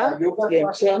 Kepa. Yuan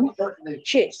 10.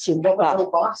 Che sin. Pa.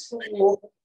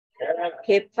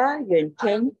 Kepa. Yuan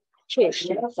 10. Che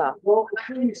sin. Pa.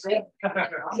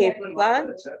 Kepa.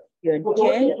 Yuan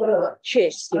 10.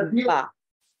 Che sin. Pa.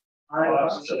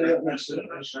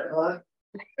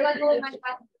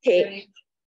 Te.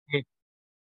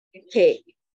 Te.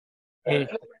 Te.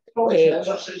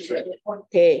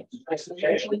 Te.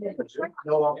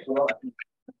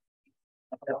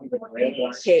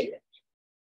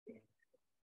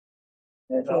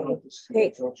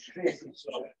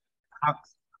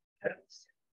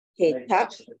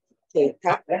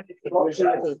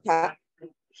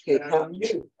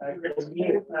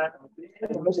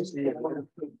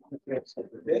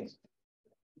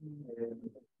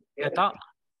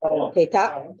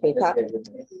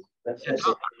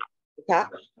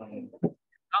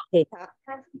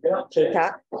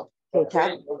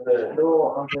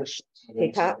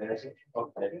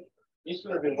 He's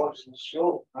going to be watching the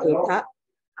show.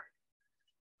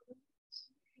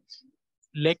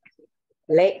 Leg.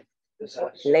 Leg.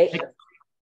 Leg.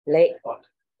 Leg.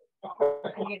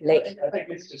 Leg.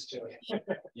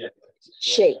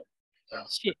 Shake.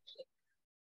 Shit.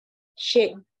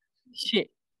 Shake. Shit.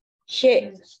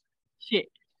 Shake. Shit.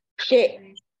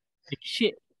 Shake.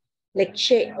 Shit. Leg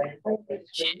shake.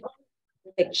 Shit.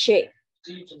 Leg shake.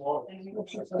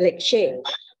 Leg shake.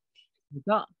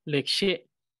 Leg shit.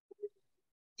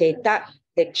 Theta.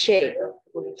 Leg shake.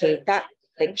 Theta.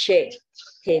 Leg shake.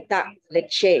 Theta. Leg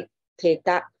shake.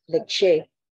 Theta. Leg shake.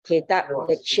 Theta.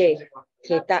 Leg shake.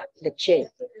 Theta. Leg shake.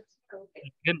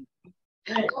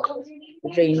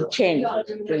 Ring chain.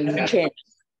 Ring chain.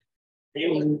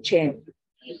 Ring chain.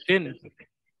 Rin.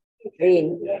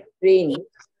 Ring. Ring.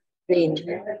 Ring.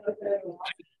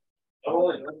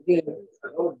 Ring.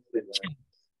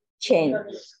 Chain.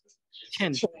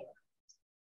 Chen.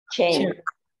 Chain.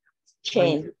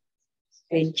 Chain.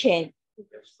 Ring chain.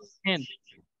 Chen.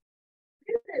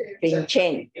 Ring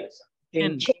chain.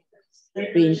 Ring chain.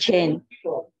 Ring chain.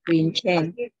 Ring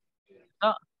chain.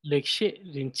 Leg shit.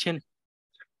 Rin chen.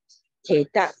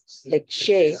 Theta. Leg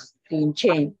shake. Ring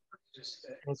chain.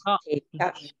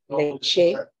 Theta. Leg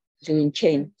shake. Ring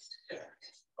chain.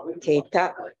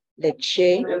 Theta. Leg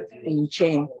shake. Ring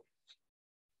chain.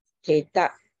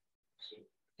 Theta.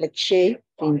 Legshe,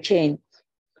 Rinchen.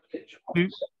 Du.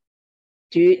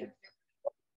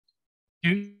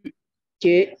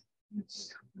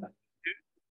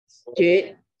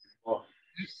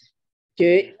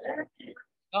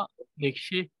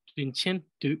 Legshe, Rinchen,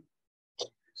 du.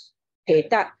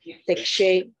 Theta,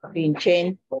 Legshe,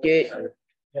 Rinchen, du.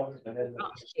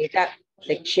 Theta,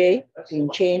 Legshe,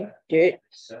 Rinchen, du.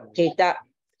 Theta,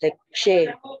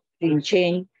 Legshe,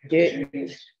 Rinchen, du.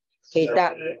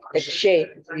 Theta,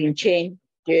 Legshe, Rinchen,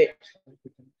 du.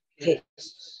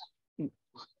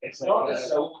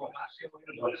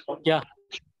 Yeah.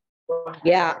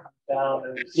 Yeah.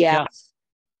 Yeah.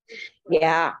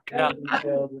 Yeah.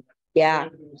 Yeah.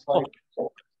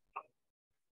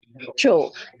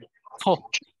 Cho. Cho.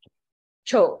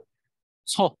 Cho.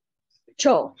 Cho.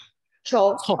 Cho.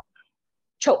 Cho. Cho.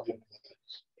 Cho.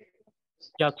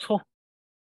 Yeah. Cho.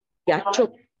 Yeah. Cho.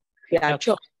 Yeah.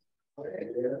 Cho.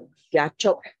 Yeah.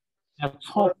 Cho. Yeah.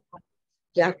 Cho.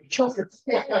 Yeah. Cho.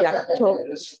 Yeah. Cho.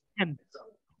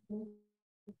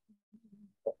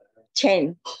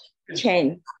 Chen.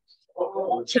 Chen.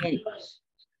 Chen.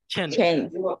 Chen. Chen.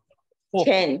 Bo.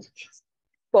 Chen.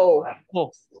 Bo.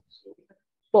 Bo.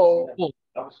 Bo. Bo.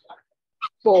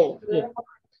 Bo.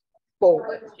 Bo.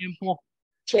 Tiempo.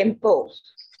 Tempo.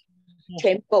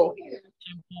 Tempo.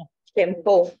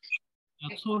 Tiempo.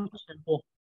 Tempo.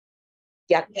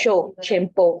 Yacho.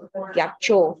 Tiempo.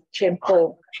 Yacho.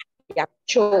 Tempo.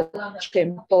 Yacho.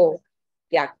 Tempo.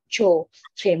 Yacho.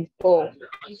 Tempo.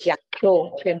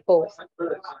 Yacho. Tempo.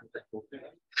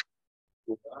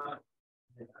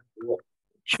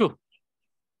 Chu.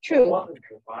 True.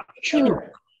 True.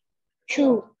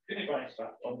 True.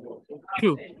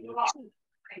 Chu.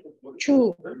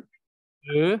 True.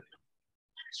 Bö.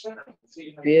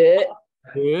 Bö.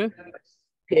 Bö.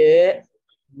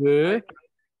 Bö.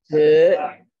 Bö.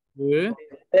 Bö.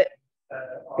 Bö.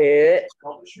 Bö.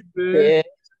 Bö.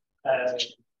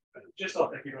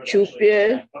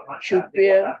 Chupie.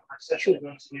 Chupie.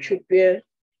 Chupie. Chupie.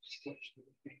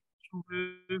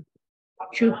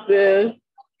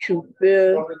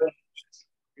 Chupie.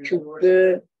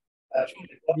 Chupie.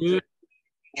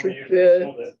 Chupie.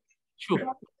 Chu.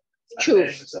 Chu.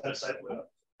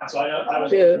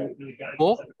 Bo.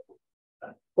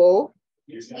 Bo.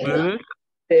 Bö.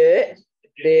 Bö.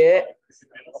 Bö.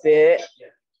 Bö.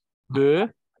 Bö.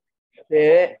 Bö.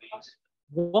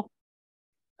 Bo.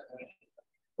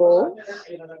 Bo.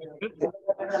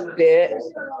 Bö.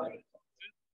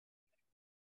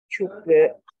 Chupie.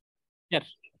 Yer.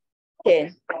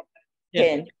 Ten. Yer.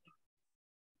 Ten.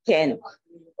 Ten.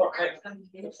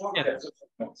 Yer.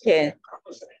 Ten.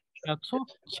 Yacho.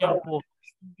 Tiempo.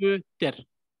 Bö. Der.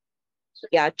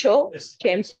 Yacho.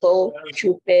 Tempo.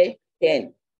 Chupe.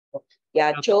 Ten.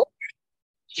 Yacho.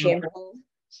 Tempo.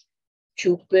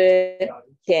 Chupe.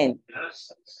 Ten.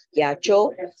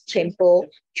 Yacho. Tempo.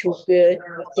 Chupe.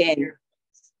 Ten.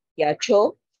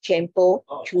 Yacho. Tempo.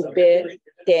 Chupe.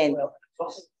 Ten.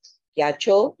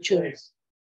 Yacho.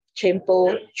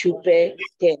 Tempo. Chupe.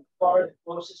 Ten.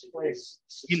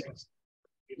 Yin.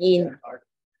 Yin.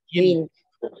 Yin.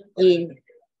 Yin.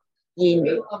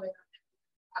 Yin.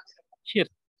 Chir.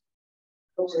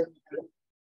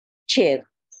 Chill.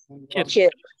 Chir. Chill.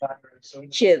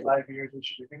 Chill.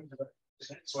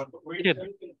 Chir.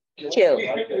 Chill.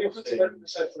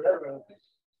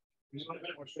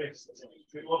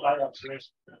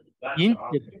 Yin.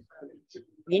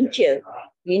 Yin chill.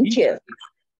 Yin chill.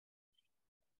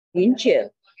 Yin chill.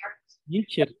 Yin.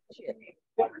 Chir.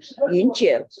 Yin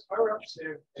chill.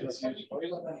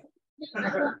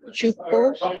 Chupo.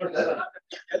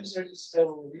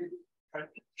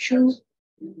 Chu.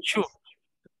 Chu.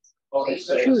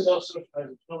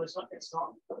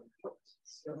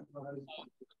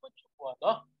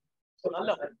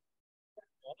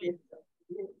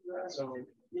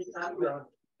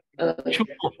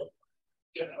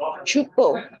 Chupo.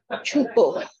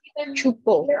 Chupo.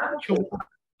 Chupo.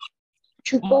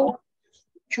 Chupo.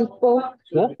 Chupo.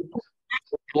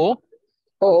 Bo.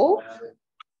 O.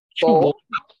 Chuo.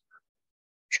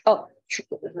 Oh.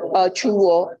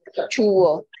 Chuo.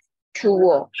 Chuo.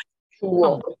 Chuo.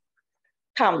 Chuo.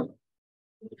 Come.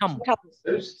 Come.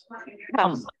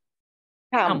 Come.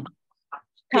 Come.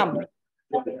 Come.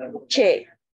 Che.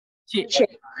 Che. Che.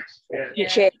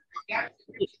 Che.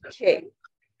 Che.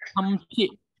 Tham che.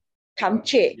 Tham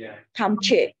che. Tham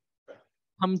che.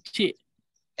 Tham che.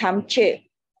 Tham che.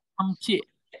 Tham che.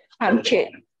 Tham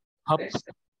che. Hấp.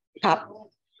 Hấp.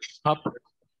 Hấp.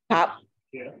 Hấp.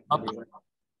 Hấp.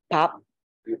 Hấp.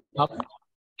 Hấp.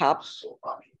 Hấp.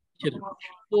 Chir.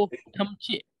 Bo. Tham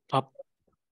che. Hấp.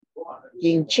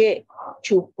 Yin che.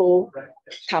 Chupo.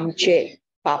 Tham che.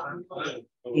 Pap.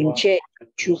 Yingche,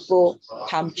 Chupo,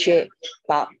 Tamche,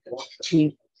 Pap.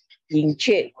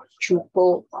 Yingche,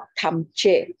 Chupo,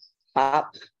 Tamche,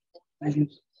 Pap.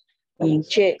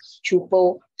 Yingche,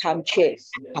 Chupo, Tamche,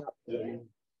 Pap.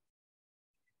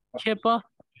 Kepa,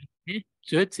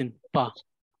 Gyaltsen pa.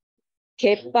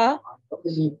 Kepa,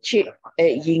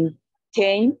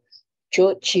 Yingten,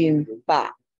 Jochim,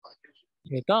 Pa.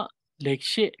 Keda,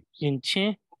 Legshe,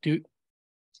 Yinchen, Du.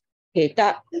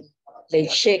 Keda,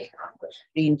 Legshe,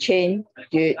 Yinchen,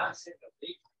 Du.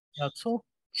 Yatso,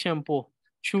 Champo,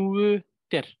 Chuwe,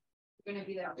 Der.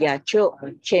 Yacho,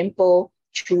 Chempo,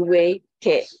 Chuwe,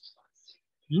 Te.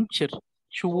 Yincher,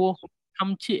 Chuo,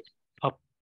 Tamche, Pap.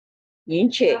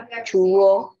 Yinche,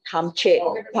 Chuo, Tamche,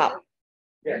 Pap.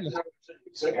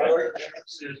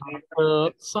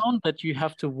 The sound that you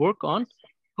have to work on,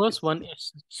 first one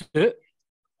is Z,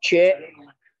 Che,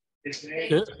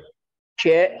 Z.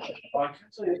 Che,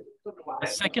 The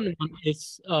second one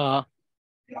is Hey,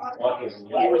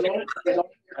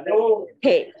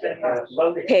 Hey, Ter,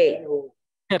 Hey.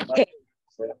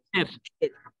 Ter.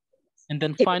 And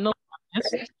then final one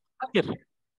is Kir.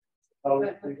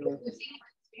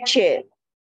 Che,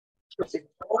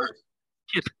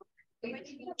 Kir.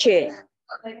 Che.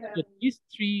 So these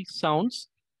three sounds,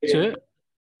 Z,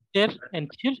 Ter, and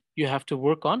Kir, you have to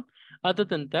work on. Other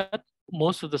than that,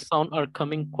 most of the sound are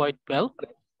coming quite well.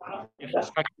 If you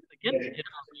practice again, it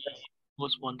will be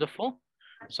most wonderful.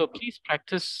 So please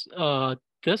practice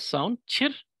this sound,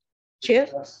 Chir, Che,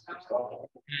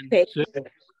 and Hey. Z,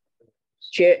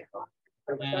 Che.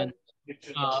 and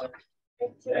please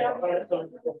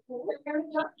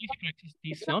practice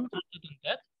these sounds. Other than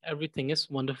that, everything is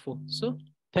wonderful. So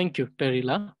thank you,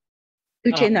 Perila.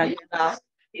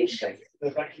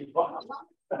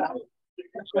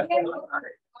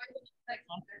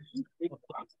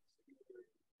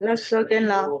 Let's again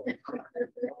now.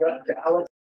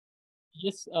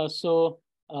 Yes, so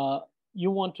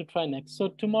you want to try next. So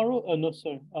tomorrow, no,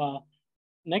 sir.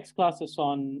 Next class is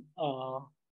on,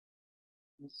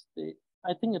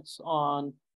 I think it's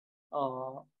on,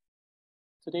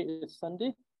 today is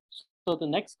Sunday. So the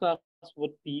next class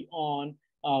would be on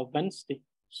Wednesday.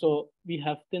 So we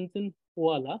have Tenzin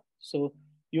Huala. So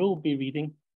you'll be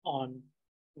reading on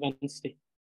Wednesday.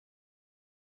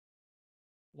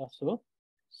 That's so.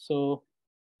 So,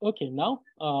 okay, now,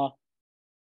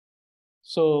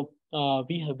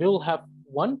 we'll have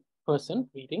one person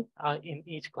reading in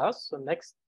each class. So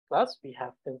next class, we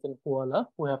have Tenzin Huala,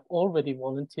 who have already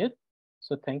volunteered.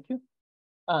 So thank you.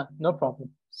 No problem.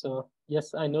 So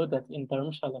yes, I know that in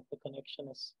Dharamshala, the connection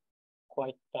is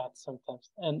quite bad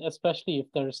sometimes. And especially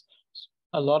if there's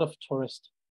a lot of tourists.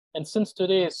 And since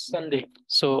today is Sunday,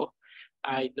 so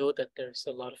I know that there's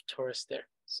a lot of tourists there.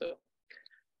 So,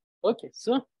 okay,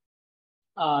 so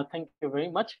thank you very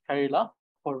much, Karila,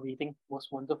 for reading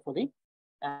most wonderfully.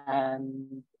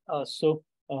 And so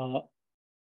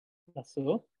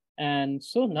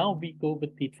now we go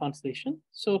with the translation.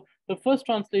 So the first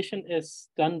translation is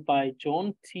done by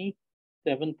John T.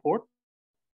 Davenport.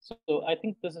 So I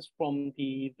think this is from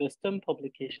the Wisdom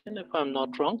publication, if I'm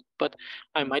not wrong, but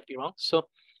I might be wrong. So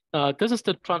this is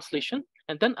the translation.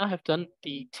 And then I have done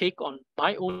the take on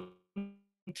my own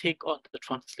take on the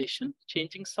translation,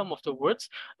 changing some of the words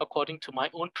according to my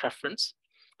own preference.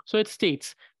 So it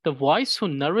states, the wise who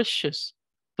nourish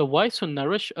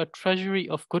a treasury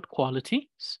of good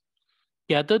qualities,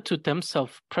 gather to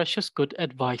themselves precious good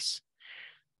advice.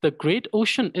 The great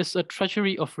ocean is a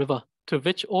treasury of river, to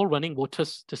which all running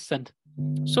waters descend.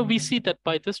 So we see that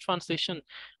by this translation,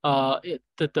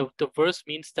 the verse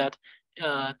means that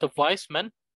the wise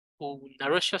man who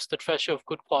nourishes the treasure of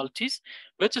good qualities,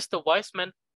 which is the wise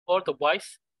men or the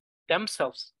wise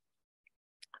themselves.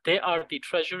 They are the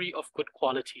treasury of good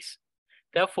qualities.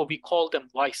 Therefore, we call them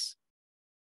wise.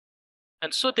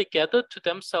 And so they gather to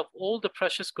themselves all the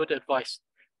precious good advice.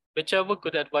 Whichever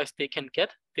good advice they can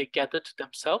get, they gather to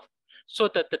themselves, so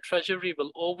that the treasury will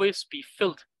always be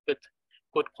filled with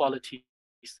good qualities.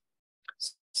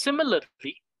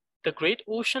 Similarly, the great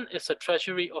ocean is a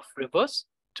treasury of rivers,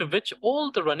 to which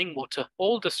all the running water,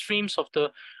 all the streams of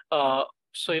the,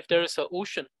 so if there is an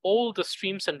ocean, all the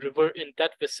streams and river in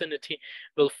that vicinity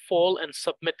will fall and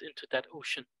submit into that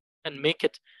ocean and make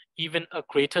it even a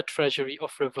greater treasury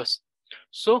of rivers.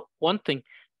 So one thing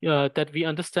that we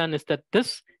understand is that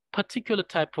this particular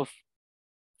type of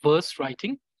verse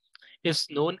writing is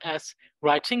known as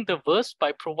writing the verse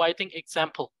by providing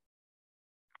example.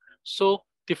 So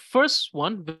the first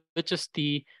one, which is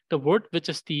the word which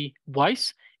is the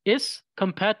wise, is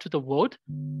compared to the word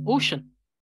ocean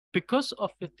because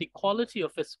of the quality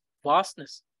of its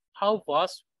vastness, how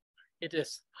vast it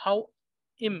is, how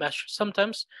immeasurable.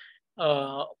 Sometimes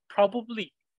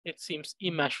probably it seems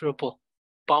immeasurable,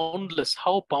 boundless.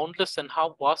 How boundless and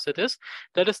how vast it is.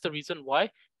 That is the reason why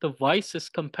the vice is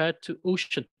compared to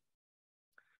ocean.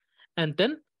 And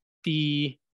then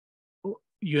the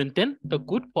yuanden, the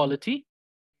good quality,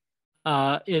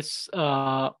 is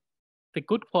the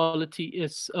good quality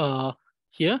is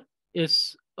here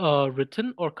is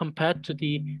written or compared to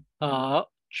the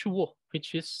chuo,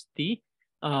 which is the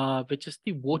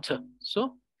water.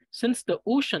 So since the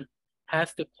ocean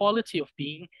has the quality of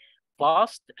being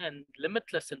vast and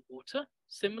limitless in water,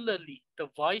 similarly the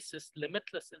vice is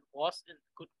limitless and vast in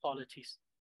good qualities.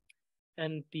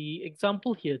 And the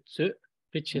example here,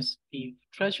 which is the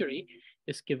treasury,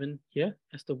 is given here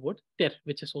as the word ter,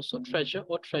 which is also treasure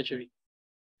or treasury.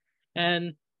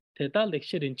 And Theta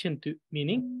Legshe,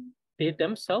 meaning they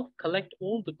themselves collect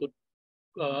all the good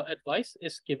advice,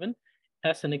 is given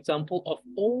as an example of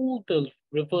all the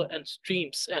river and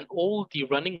streams and all the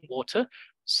running water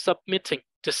submitting,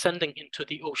 descending into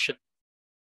the ocean.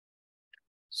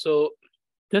 So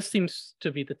this seems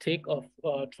to be the take of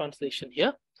translation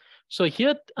here. So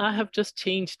here I have just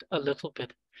changed a little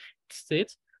bit. It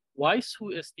states, wise who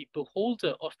is the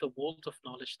beholder of the world of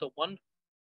knowledge, the one who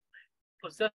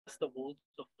possesses the world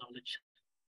of knowledge.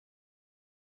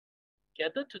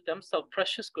 Gather to themselves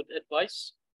precious good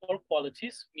advice or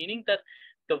qualities, meaning that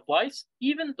the wise,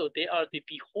 even though they are the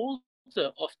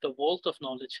beholder of the world of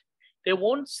knowledge, they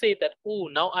won't say that, oh,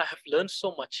 now I have learned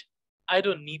so much. I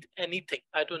don't need anything.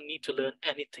 I don't need to learn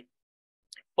anything.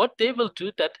 What they will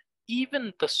do that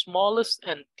even the smallest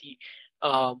and the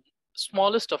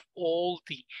smallest of all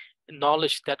the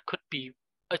knowledge that could be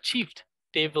achieved,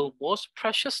 they will most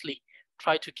preciously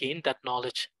try to gain that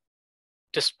knowledge,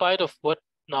 despite of what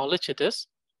knowledge it is,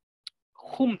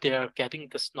 whom they are getting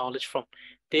this knowledge from.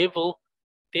 They will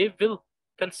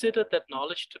consider that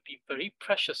knowledge to be very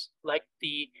precious, like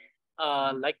the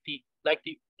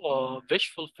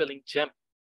wish fulfilling gem.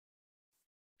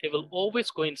 They will always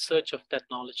go in search of that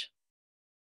knowledge.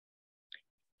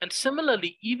 And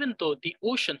similarly, even though the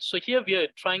ocean, so here we are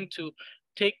trying to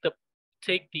take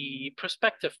the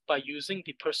perspective by using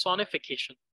the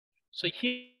personification. So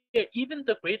here, even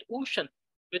the great ocean,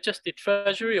 which is the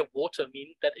treasury of water,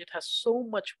 meaning that it has so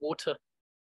much water,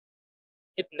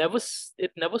 it never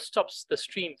stops the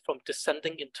stream from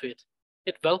descending into it.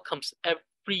 It welcomes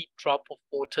every drop of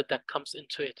water that comes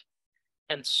into it,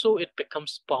 and so it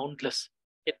becomes boundless.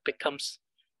 It becomes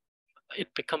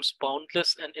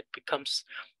boundless, and it becomes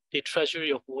the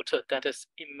treasury of water that is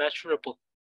immeasurable.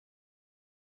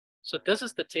 So this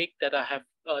is the take that I have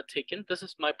taken. This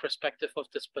is my perspective of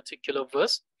this particular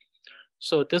verse.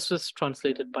 So this was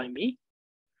translated by me,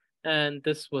 and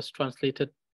this was translated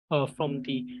from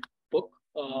the book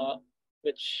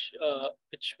which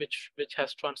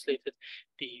has translated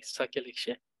the Sakya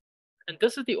Legshe. And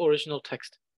this is the original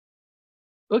text.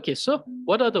 Okay, so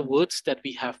what are the words that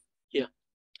we have here?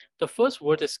 The first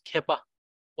word is kepa.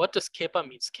 What does kepa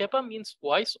mean? Kepa means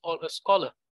wise or a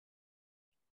scholar.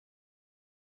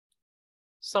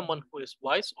 Someone who is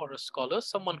wise or a scholar,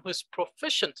 someone who is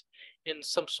proficient in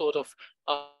some sort of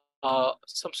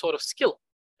skill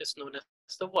is known as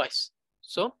the wise.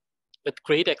 So with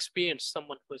great experience,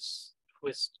 someone who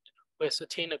has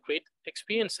attained a great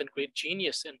experience and great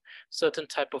genius in certain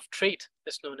type of trait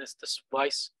is known as this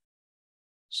wise.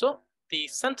 So the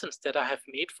sentence that I have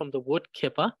made from the word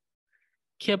kepa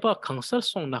kangsar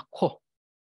song na ko,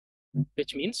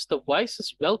 which means the wise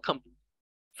is welcome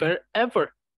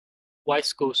wherever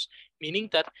wise goes, meaning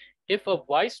that if a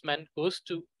wise man goes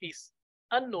to his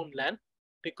unknown land,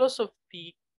 because of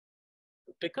the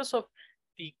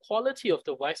quality of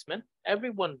the wise man,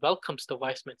 everyone welcomes the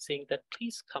wise man, saying that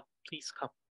please come, please come.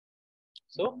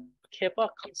 So kepa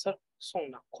kangsar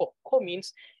song na ko. Ko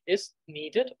means is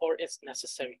needed or is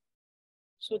necessary.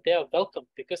 So they are welcome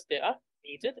because they are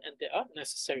needed and they are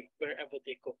necessary wherever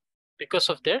they go because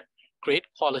of their great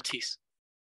qualities.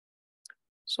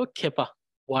 So kepa,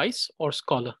 wise or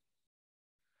scholar.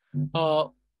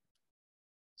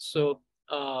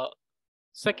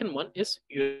 Second one is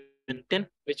yuanden,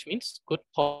 which means good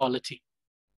quality.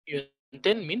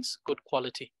 Yuanden means good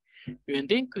quality.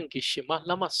 Yuanden kungishima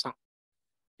lama-san,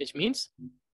 which means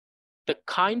the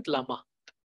kind lama.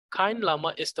 Kind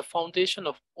lama is the foundation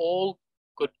of all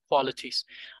good qualities.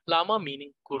 Lama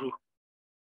meaning guru.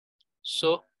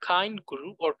 So kind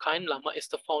guru or kind lama is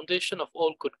the foundation of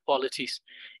all good qualities.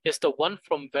 It's the one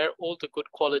from where all the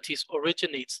good qualities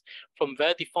originates, from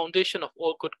where the foundation of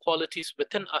all good qualities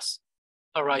within us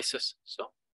arises.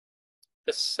 So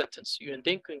this sentence,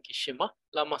 yuanden kungishima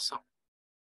lama-san,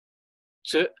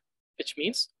 which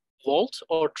means vault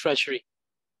or treasury.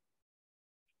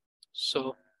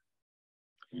 So,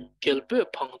 gelbe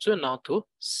pangzue nangtu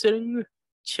seringu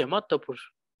chema tabur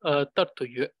tartu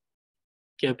yu.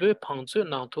 Gelbe pangzue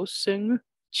nangtu seringu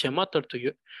chema tartu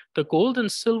yu. The gold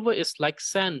and silver is like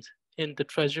sand in the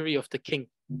treasury of the king,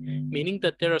 meaning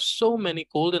that there are so many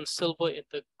gold and silver in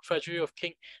the treasury of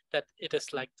king that it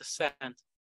is like the sand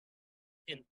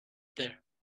in there.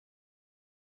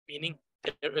 Meaning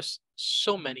there is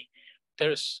so many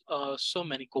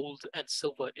gold and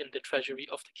silver in the treasury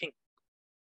of the king.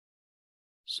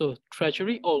 So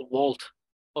treasury or vault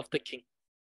of the king.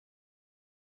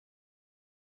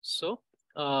 So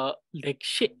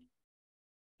legshe.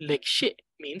 Legshe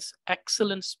means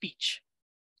excellent speech.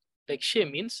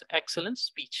 Legshe means excellent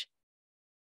speech.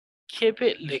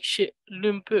 Kebe legshe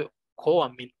lumpu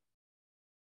koamin.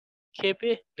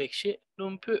 Kebe legshe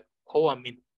lumpu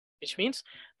koamin. Which means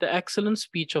the excellent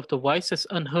speech of the wise is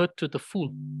unheard to the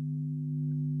fool.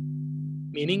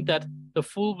 Meaning that the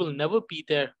fool will never be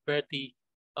there where the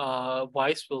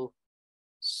wise will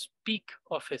speak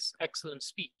of his excellent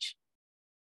speech.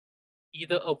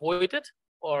 Either avoid it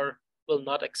or will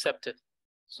not accept it.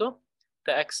 So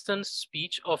the excellent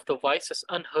speech of the wise is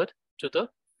unheard to the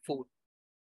fool.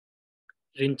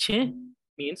 Rinche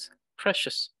means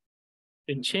precious.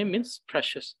 Rinche means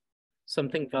precious.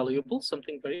 Something valuable,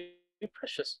 something very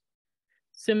precious.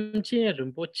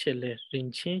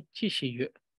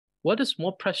 What is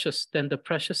more precious than the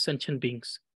precious sentient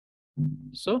beings?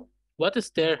 So, what is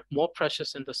there more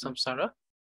precious in the samsara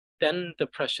than the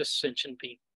precious sentient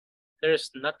being? There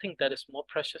is nothing that is more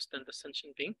precious than the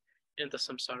sentient being in the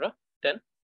samsara than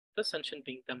the sentient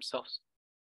being themselves.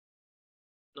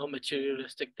 No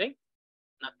materialistic thing,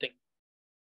 nothing.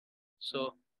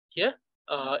 So here,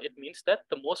 it means that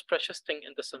the most precious thing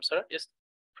in the samsara is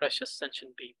precious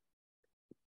sentient being.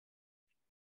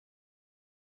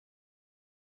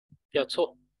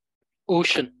 Gyatso,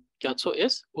 ocean. Gyatso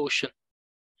is ocean.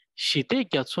 Shite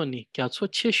Gyatso ni Gyatso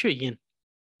Cheshu yin.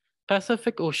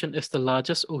 Pacific Ocean is the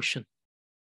largest ocean.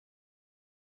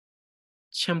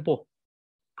 Chempo,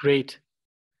 great.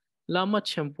 Lama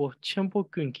Chempo, Chempo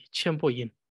Kungi, Chempo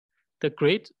yin. The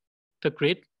great,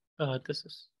 this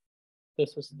is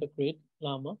the great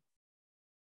Lama.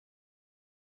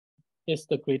 Is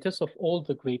the greatest of all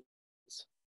the greats.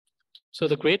 So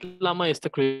the great Lama is the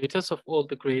greatest of all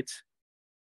the greats.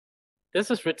 This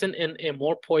is written in a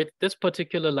more this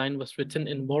particular line was written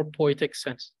in more poetic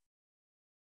sense.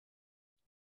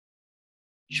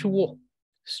 Chuo,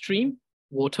 stream,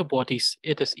 water bodies.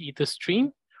 It is either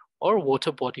stream or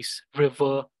water bodies,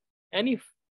 river, any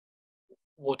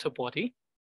water body.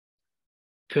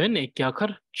 Pöne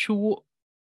gyakar chuo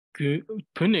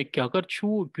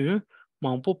gu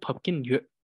mambo papkin yu.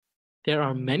 There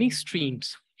are many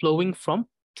streams flowing from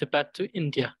Tibet to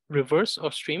India, rivers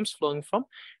or streams flowing from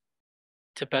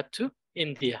Tibet to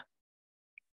India.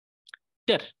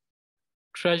 Ter,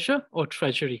 treasure or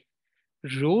treasury.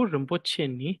 Ro Rinpoche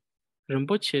ni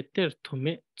Rinpoche ter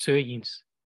tome zöyins.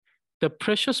 The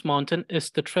precious mountain is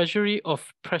the treasury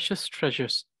of precious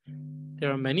treasures.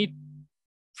 There are many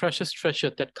precious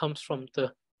treasure that comes from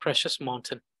the precious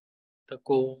mountain. The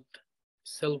gold,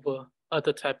 silver,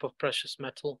 other type of precious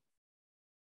metal,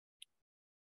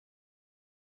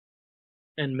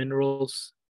 and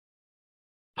minerals.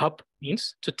 Pap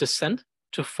means to descend,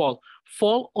 to fall.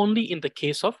 Fall only in the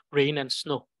case of rain and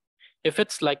snow. If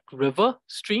it's like river,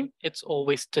 stream, it's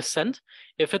always descent.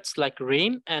 If it's like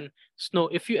rain and snow,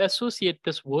 if you associate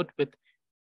this word with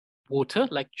water,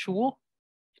 like chuo,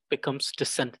 it becomes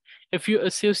descent. If you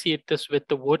associate this with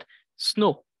the word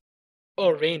snow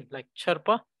or rain, like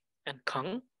charpa and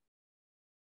kang,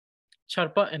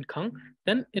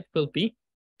 then it will be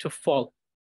to fall.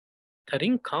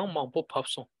 Taring kang mambo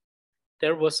papson.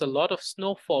 There was a lot of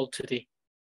snowfall today.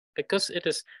 Because it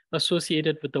is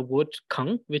associated with the word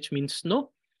kang, which means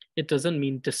snow, it doesn't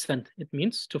mean descent. It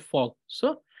means to fall.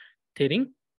 So, tering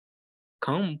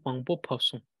kang mambo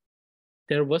papson.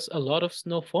 There was a lot of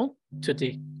snowfall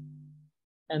today.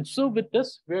 And so with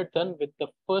this, we're done with the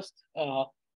first.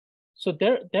 So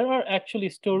there are actually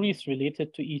stories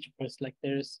related to each verse. Like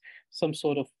there's some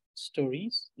sort of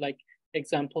stories, like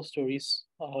example stories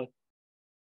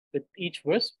with each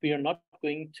verse. We are not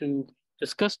going to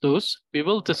discuss those. We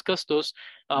will discuss those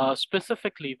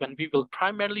specifically when we will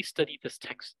primarily study this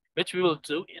text, which we will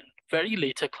do in very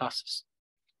later classes.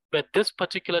 But this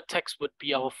particular text would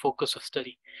be our focus of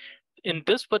study. In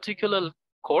this particular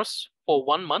course for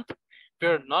 1 month,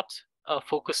 we're not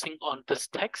focusing on this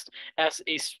text as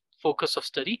a focus of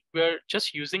study. We're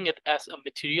just using it as a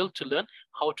material to learn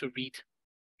how to read.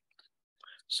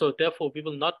 So therefore, we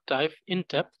will not dive in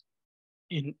depth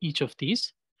in each of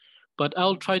these. but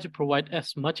I'll try to provide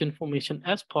as much information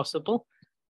as possible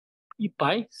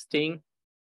by staying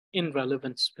in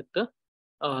relevance with the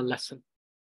lesson.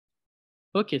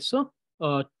 Okay, so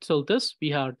till this,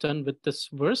 we are done with this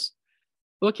verse.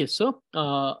 Okay, so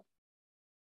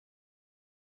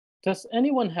does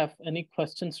anyone have any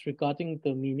questions regarding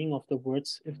the meaning of the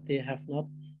words? If they have not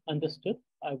understood,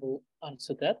 I will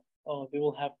answer that. I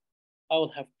will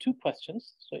have 2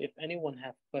 questions. So if anyone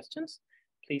have questions,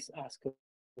 please ask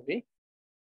away.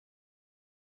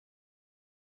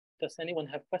 Does anyone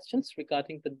have questions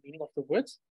regarding the meaning of the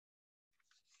words?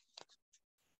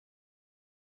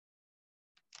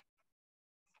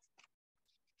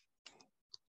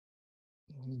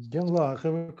 Gyaltsen, I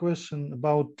have a question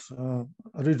about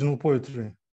original poetry.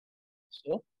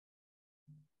 So,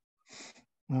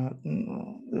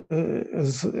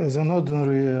 as an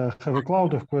ordinary, I have a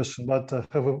cloud of questions, but I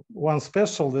have one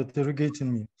special that irrigating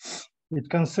me. It's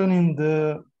concerning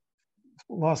the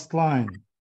last line.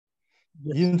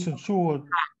 Yin Chu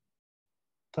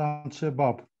Tam Che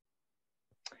Bab.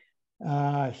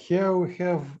 Here we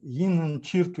have yin and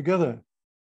chir together.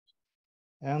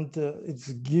 And it's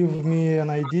give me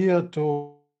an idea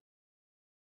to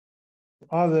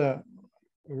other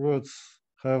words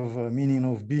have a meaning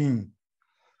of being.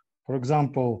 For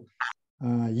example,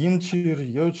 yin-chir,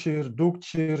 yo-chir,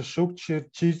 duk-chir, shuk-chir,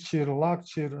 chi-chir,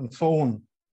 lak-chir, and so on.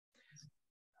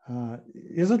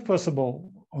 Is it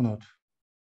possible or not?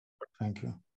 Thank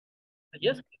you.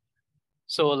 Yes.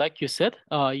 So like you said,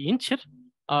 yin-chir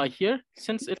here,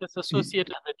 since it is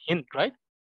associated with yin, right?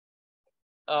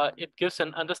 It gives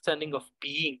an understanding of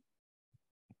being,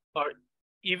 or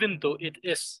even though it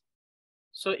is.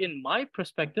 So in my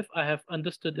perspective, I have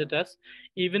understood it as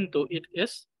even though it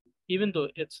is, even though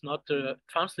it's not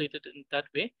translated in that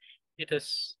way, it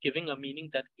is giving a meaning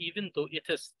that even though it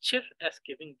is chir as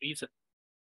giving reason.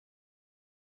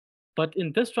 But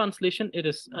in this translation, it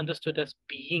is understood as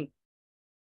being.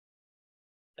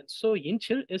 And so yin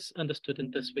chir is understood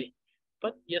in this way.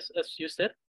 But yes, as you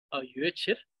said, yue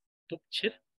chir, duk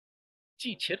chir,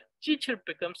 chi chir. Chi chir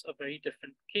becomes a very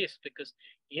different case because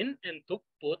yin and duk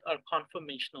both are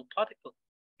conformational particles,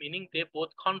 meaning they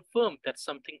both confirm that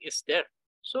something is there.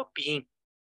 So being,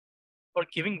 or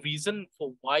giving reason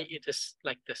for why it is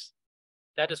like this,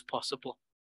 that is possible.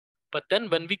 But then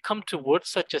when we come to words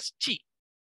such as chi,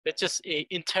 which is an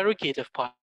interrogative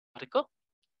particle,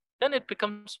 then it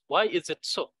becomes, why is it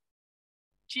so?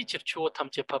 Chi chir chuo tam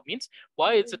che pab means,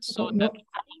 why is it so that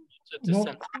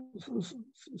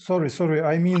sorry,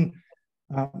 I mean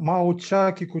Mao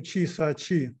cha ki kuchi sa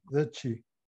chi, that chi.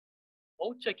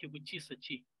 Mao cha ki kuchi sa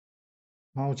chi.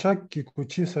 Mao cha ki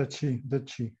kuchi sa chi, that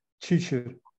chi. Chi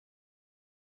chir.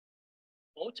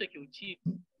 Mao cha ki uchi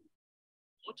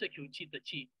the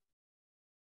chi.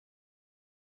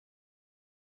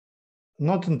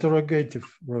 Not interrogative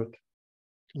word.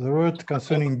 The word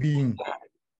concerning being.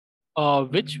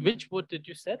 Which word did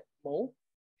you say? Mao?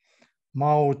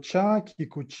 Mao cha ki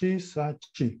kuchi sa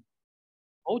chi.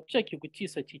 Mao cha ki kuchi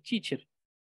sa chi, chi chir.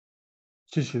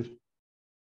 Chi chir.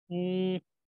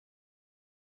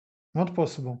 Not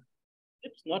possible.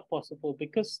 It's not possible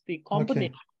because the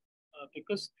combination,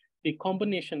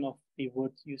 of the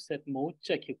words you said Mao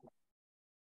cha ki.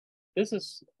 This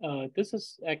is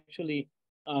actually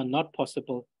not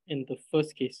possible in the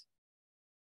first case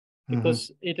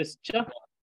because it is cha.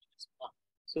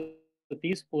 So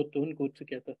these both don't go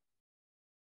together.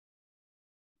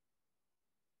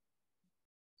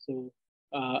 So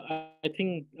I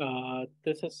think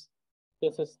this has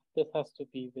to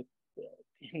be with the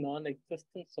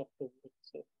non-existence of the word.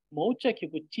 So Maucha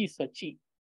kikuchi sachi.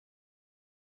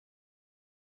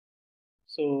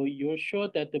 So you're sure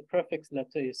that the prefix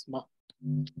letter is ma.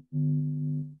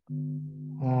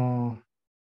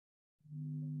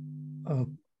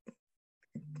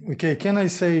 Okay, can I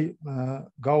say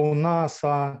gauna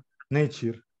sa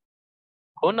nature?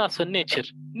 Gauna sa nature.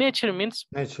 Nature means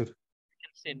nature. You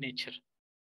can say nature.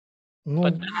 No,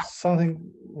 but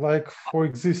something like for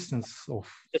existence of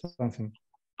something.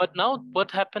 But now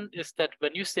what happened is that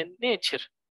when you say nature,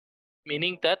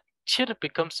 meaning that chir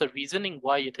becomes a reasoning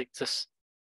why it exists.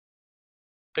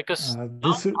 Because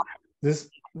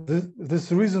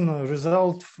this reason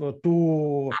result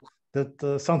to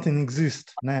that something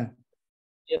exists now.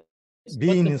 Yes,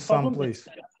 being in some place.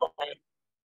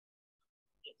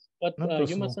 But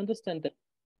you must understand that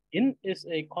in is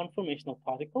a conformational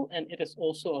particle and it is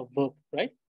also a verb,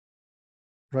 right?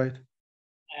 Right.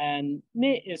 And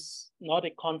ne is not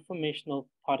a conformational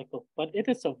particle, but it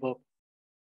is a verb.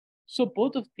 So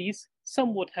both of these,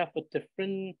 some would have a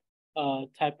different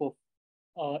type of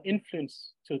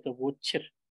influence to the word chir.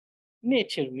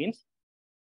 Nature means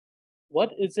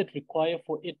what is it require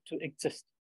for it to exist?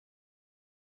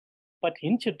 But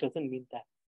hinchir doesn't mean that.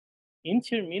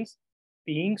 Hinchir means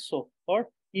being so, or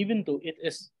even though it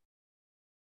is.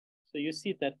 So you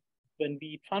see that when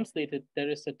we translate it, there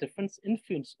is a different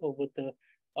influence over the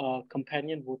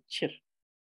companion word chir.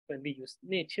 When we use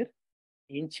nature,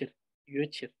 hinchir,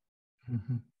 yuchir.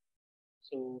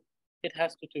 So it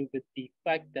has to do with the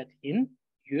fact that hin,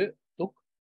 yu, tuk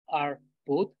are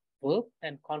both verb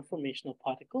and conformational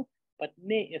particle, but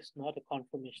ne is not a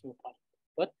conformational particle,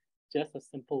 but just a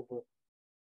simple verb.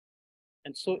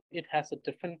 And so it has a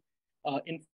different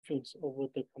influence over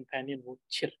the companion word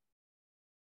chir.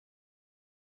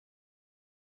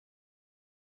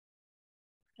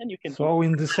 And you can. So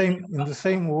in the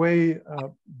same way,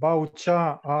 bao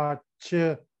cha,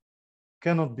 che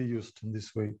cannot be used in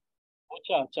this way.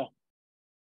 Ocha, cha.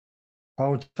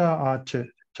 Bao cha, che,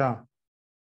 cha.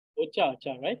 Ocha,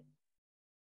 cha, right?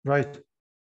 Right.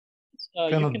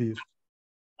 Cannot be used.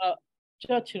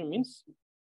 Cha chir means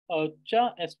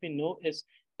cha, as we know, is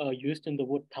used in the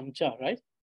word tamcha, right?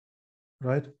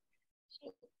 Right.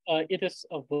 So, it is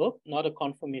a verb, not a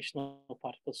conformational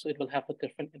particle, so it will have a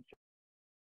different influence.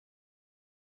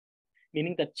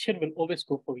 Meaning that chir will always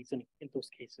go for reasoning in those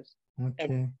cases.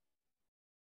 Okay.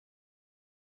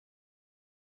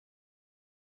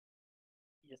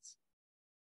 Yes.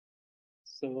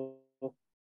 So,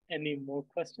 any more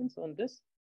questions on this?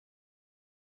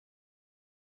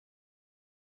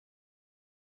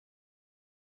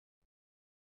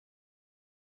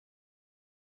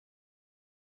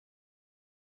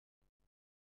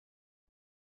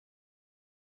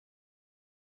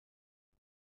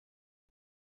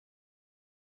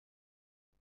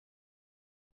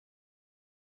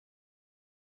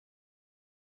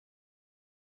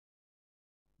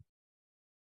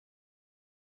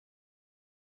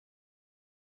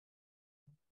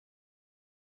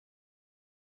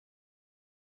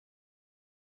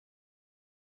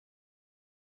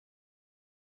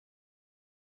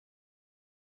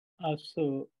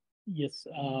 So yes,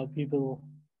 we will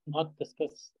not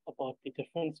discuss about the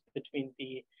difference between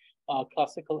the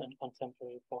classical and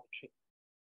contemporary poetry.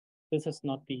 This is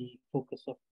not the focus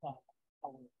of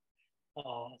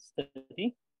our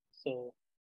study, so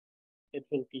it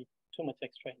will be too much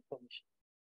extra information.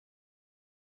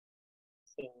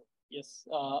 So yes,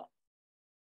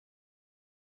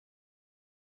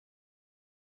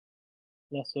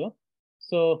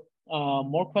 so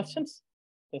more questions?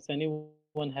 Does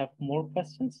anyone have more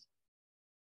questions?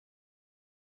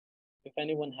 If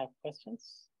anyone have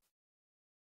questions,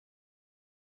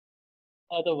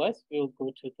 otherwise we'll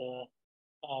go to the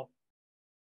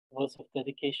verse of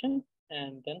dedication,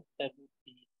 and then that would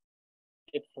be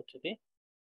it for today.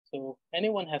 So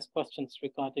anyone has questions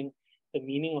regarding the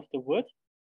meaning of the word,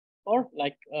 or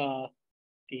like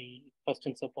the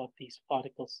questions about these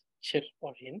particles, chir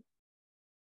or hin,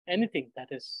 anything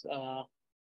that is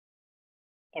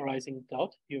arising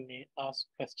doubt, you may ask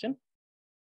question.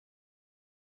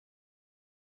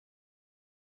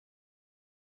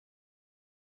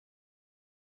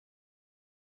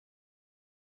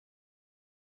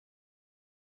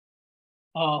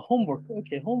 Homework.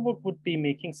 Okay, homework would be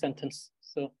making sentence.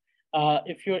 So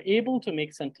if you're able to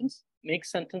make sentence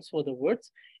for the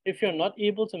words. If you're not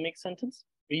able to make sentence,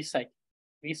 recite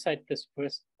this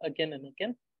verse again and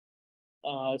again,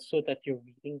 so that your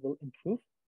reading will improve.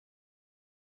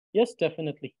 Yes,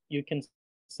 definitely. You can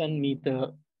send me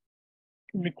the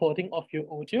recording of your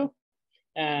audio,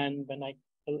 and when I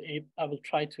will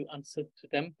try to answer to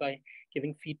them by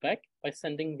giving feedback, by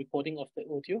sending recording of the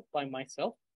audio by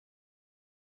myself.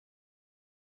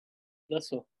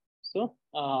 So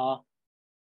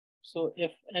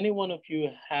if any one of you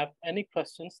have any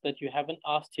questions that you haven't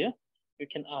asked here, you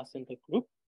can ask in the group.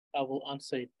 I will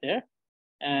answer it there.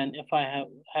 And if I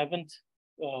haven't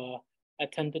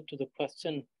attended to the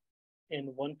question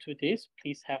in 1-2 days,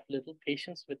 please have little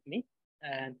patience with me,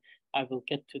 and I will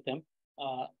get to them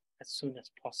as soon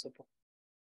as possible.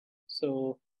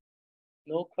 So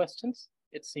no questions,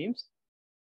 it seems.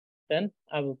 Then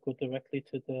I will go directly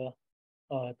to the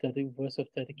verse of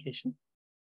dedication.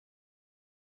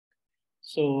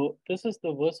 So this is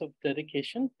the verse of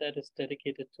dedication that is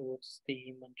dedicated towards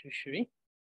the Manjushri.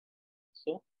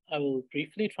 So I will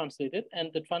briefly translate it,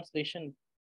 and the translation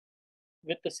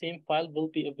with the same file will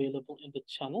be available in the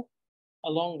channel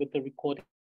along with the recording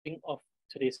of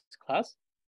today's class.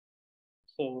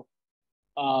 So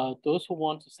those who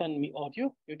want to send me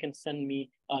audio, you can send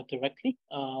me directly,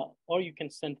 or you can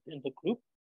send it in the group.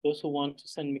 Those who want to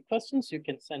send me questions, you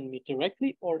can send me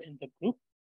directly or in the group,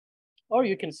 or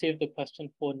you can save the question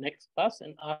for next class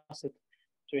and ask it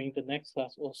during the next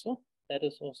class also. that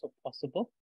is also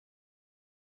possible.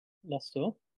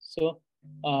 So,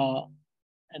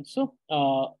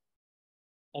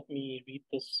 let me read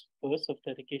this verse of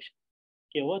dedication.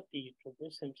 Kyawati Prabhu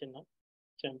Samchana,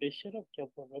 Chambe Sharab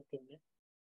Kyabarabine,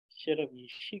 Sharab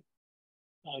Yishik,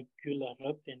 Gula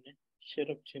Rabine,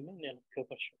 Sharab Chima, Nel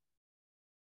Kabashu.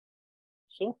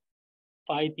 So,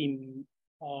 by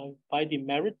the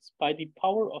merits, by the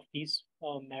power of these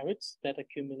merits that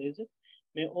accumulated,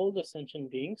 may all the sentient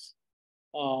beings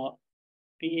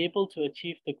be able to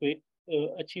achieve the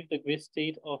great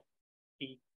state of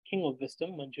the King of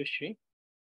Wisdom, Manjushri,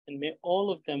 and may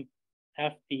all of them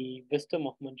have the wisdom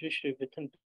of Manjushri within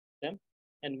them,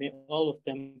 and may all of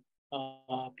them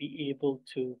be able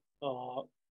to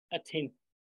attain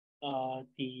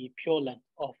the pure land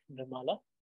of Nirmala,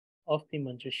 of the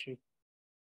Manjushri.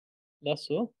 That's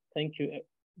so. Thank you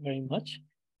very much.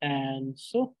 And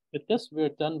so with this, we're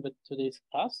done with today's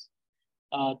class.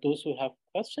 Those who have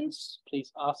questions,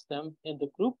 please ask them in the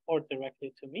group or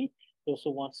directly to me. Those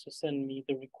who wants to send me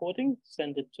the recording,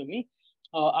 send it to me.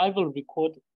 I will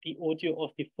record the audio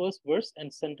of the first verse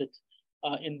and send it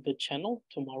in the channel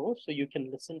tomorrow, so you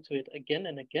can listen to it again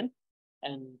and again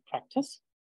and practice.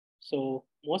 So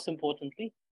most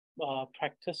importantly,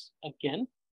 practice again,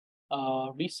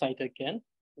 recite again,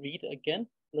 read again,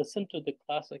 listen to the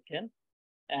class again,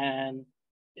 and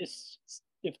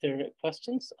if there are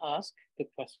questions, ask the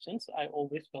questions. I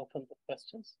always welcome the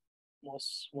questions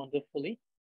most wonderfully.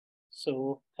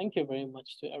 So thank you very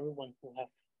much to everyone who have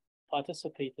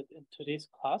participated in today's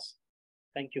class.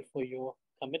 Thank you for your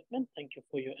commitment. Thank you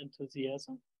for your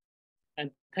enthusiasm.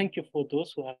 And thank you for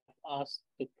those who have asked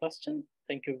the question.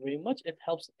 Thank you very much. It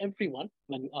helps everyone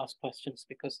when you ask questions,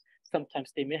 because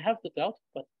sometimes they may have the doubt,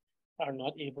 but are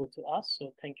not able to ask.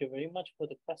 So thank you very much for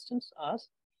the questions asked.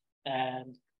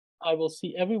 And I will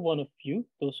see every one of you,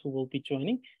 those who will be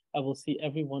joining. I will see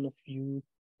every one of you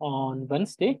on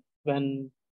Wednesday,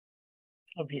 when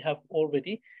we have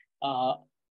already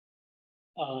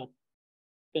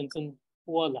Tenzin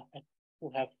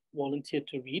who have volunteered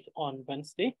to read on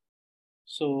Wednesday.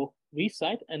 So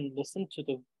recite and listen to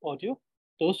the audio.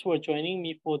 Those who are joining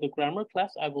me for the grammar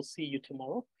class, I will see you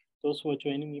tomorrow. Those who are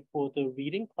joining me for the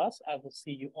reading class, I will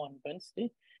see you on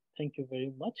Wednesday. Thank you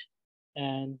very much.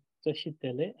 And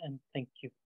Tashitele, and thank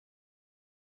you.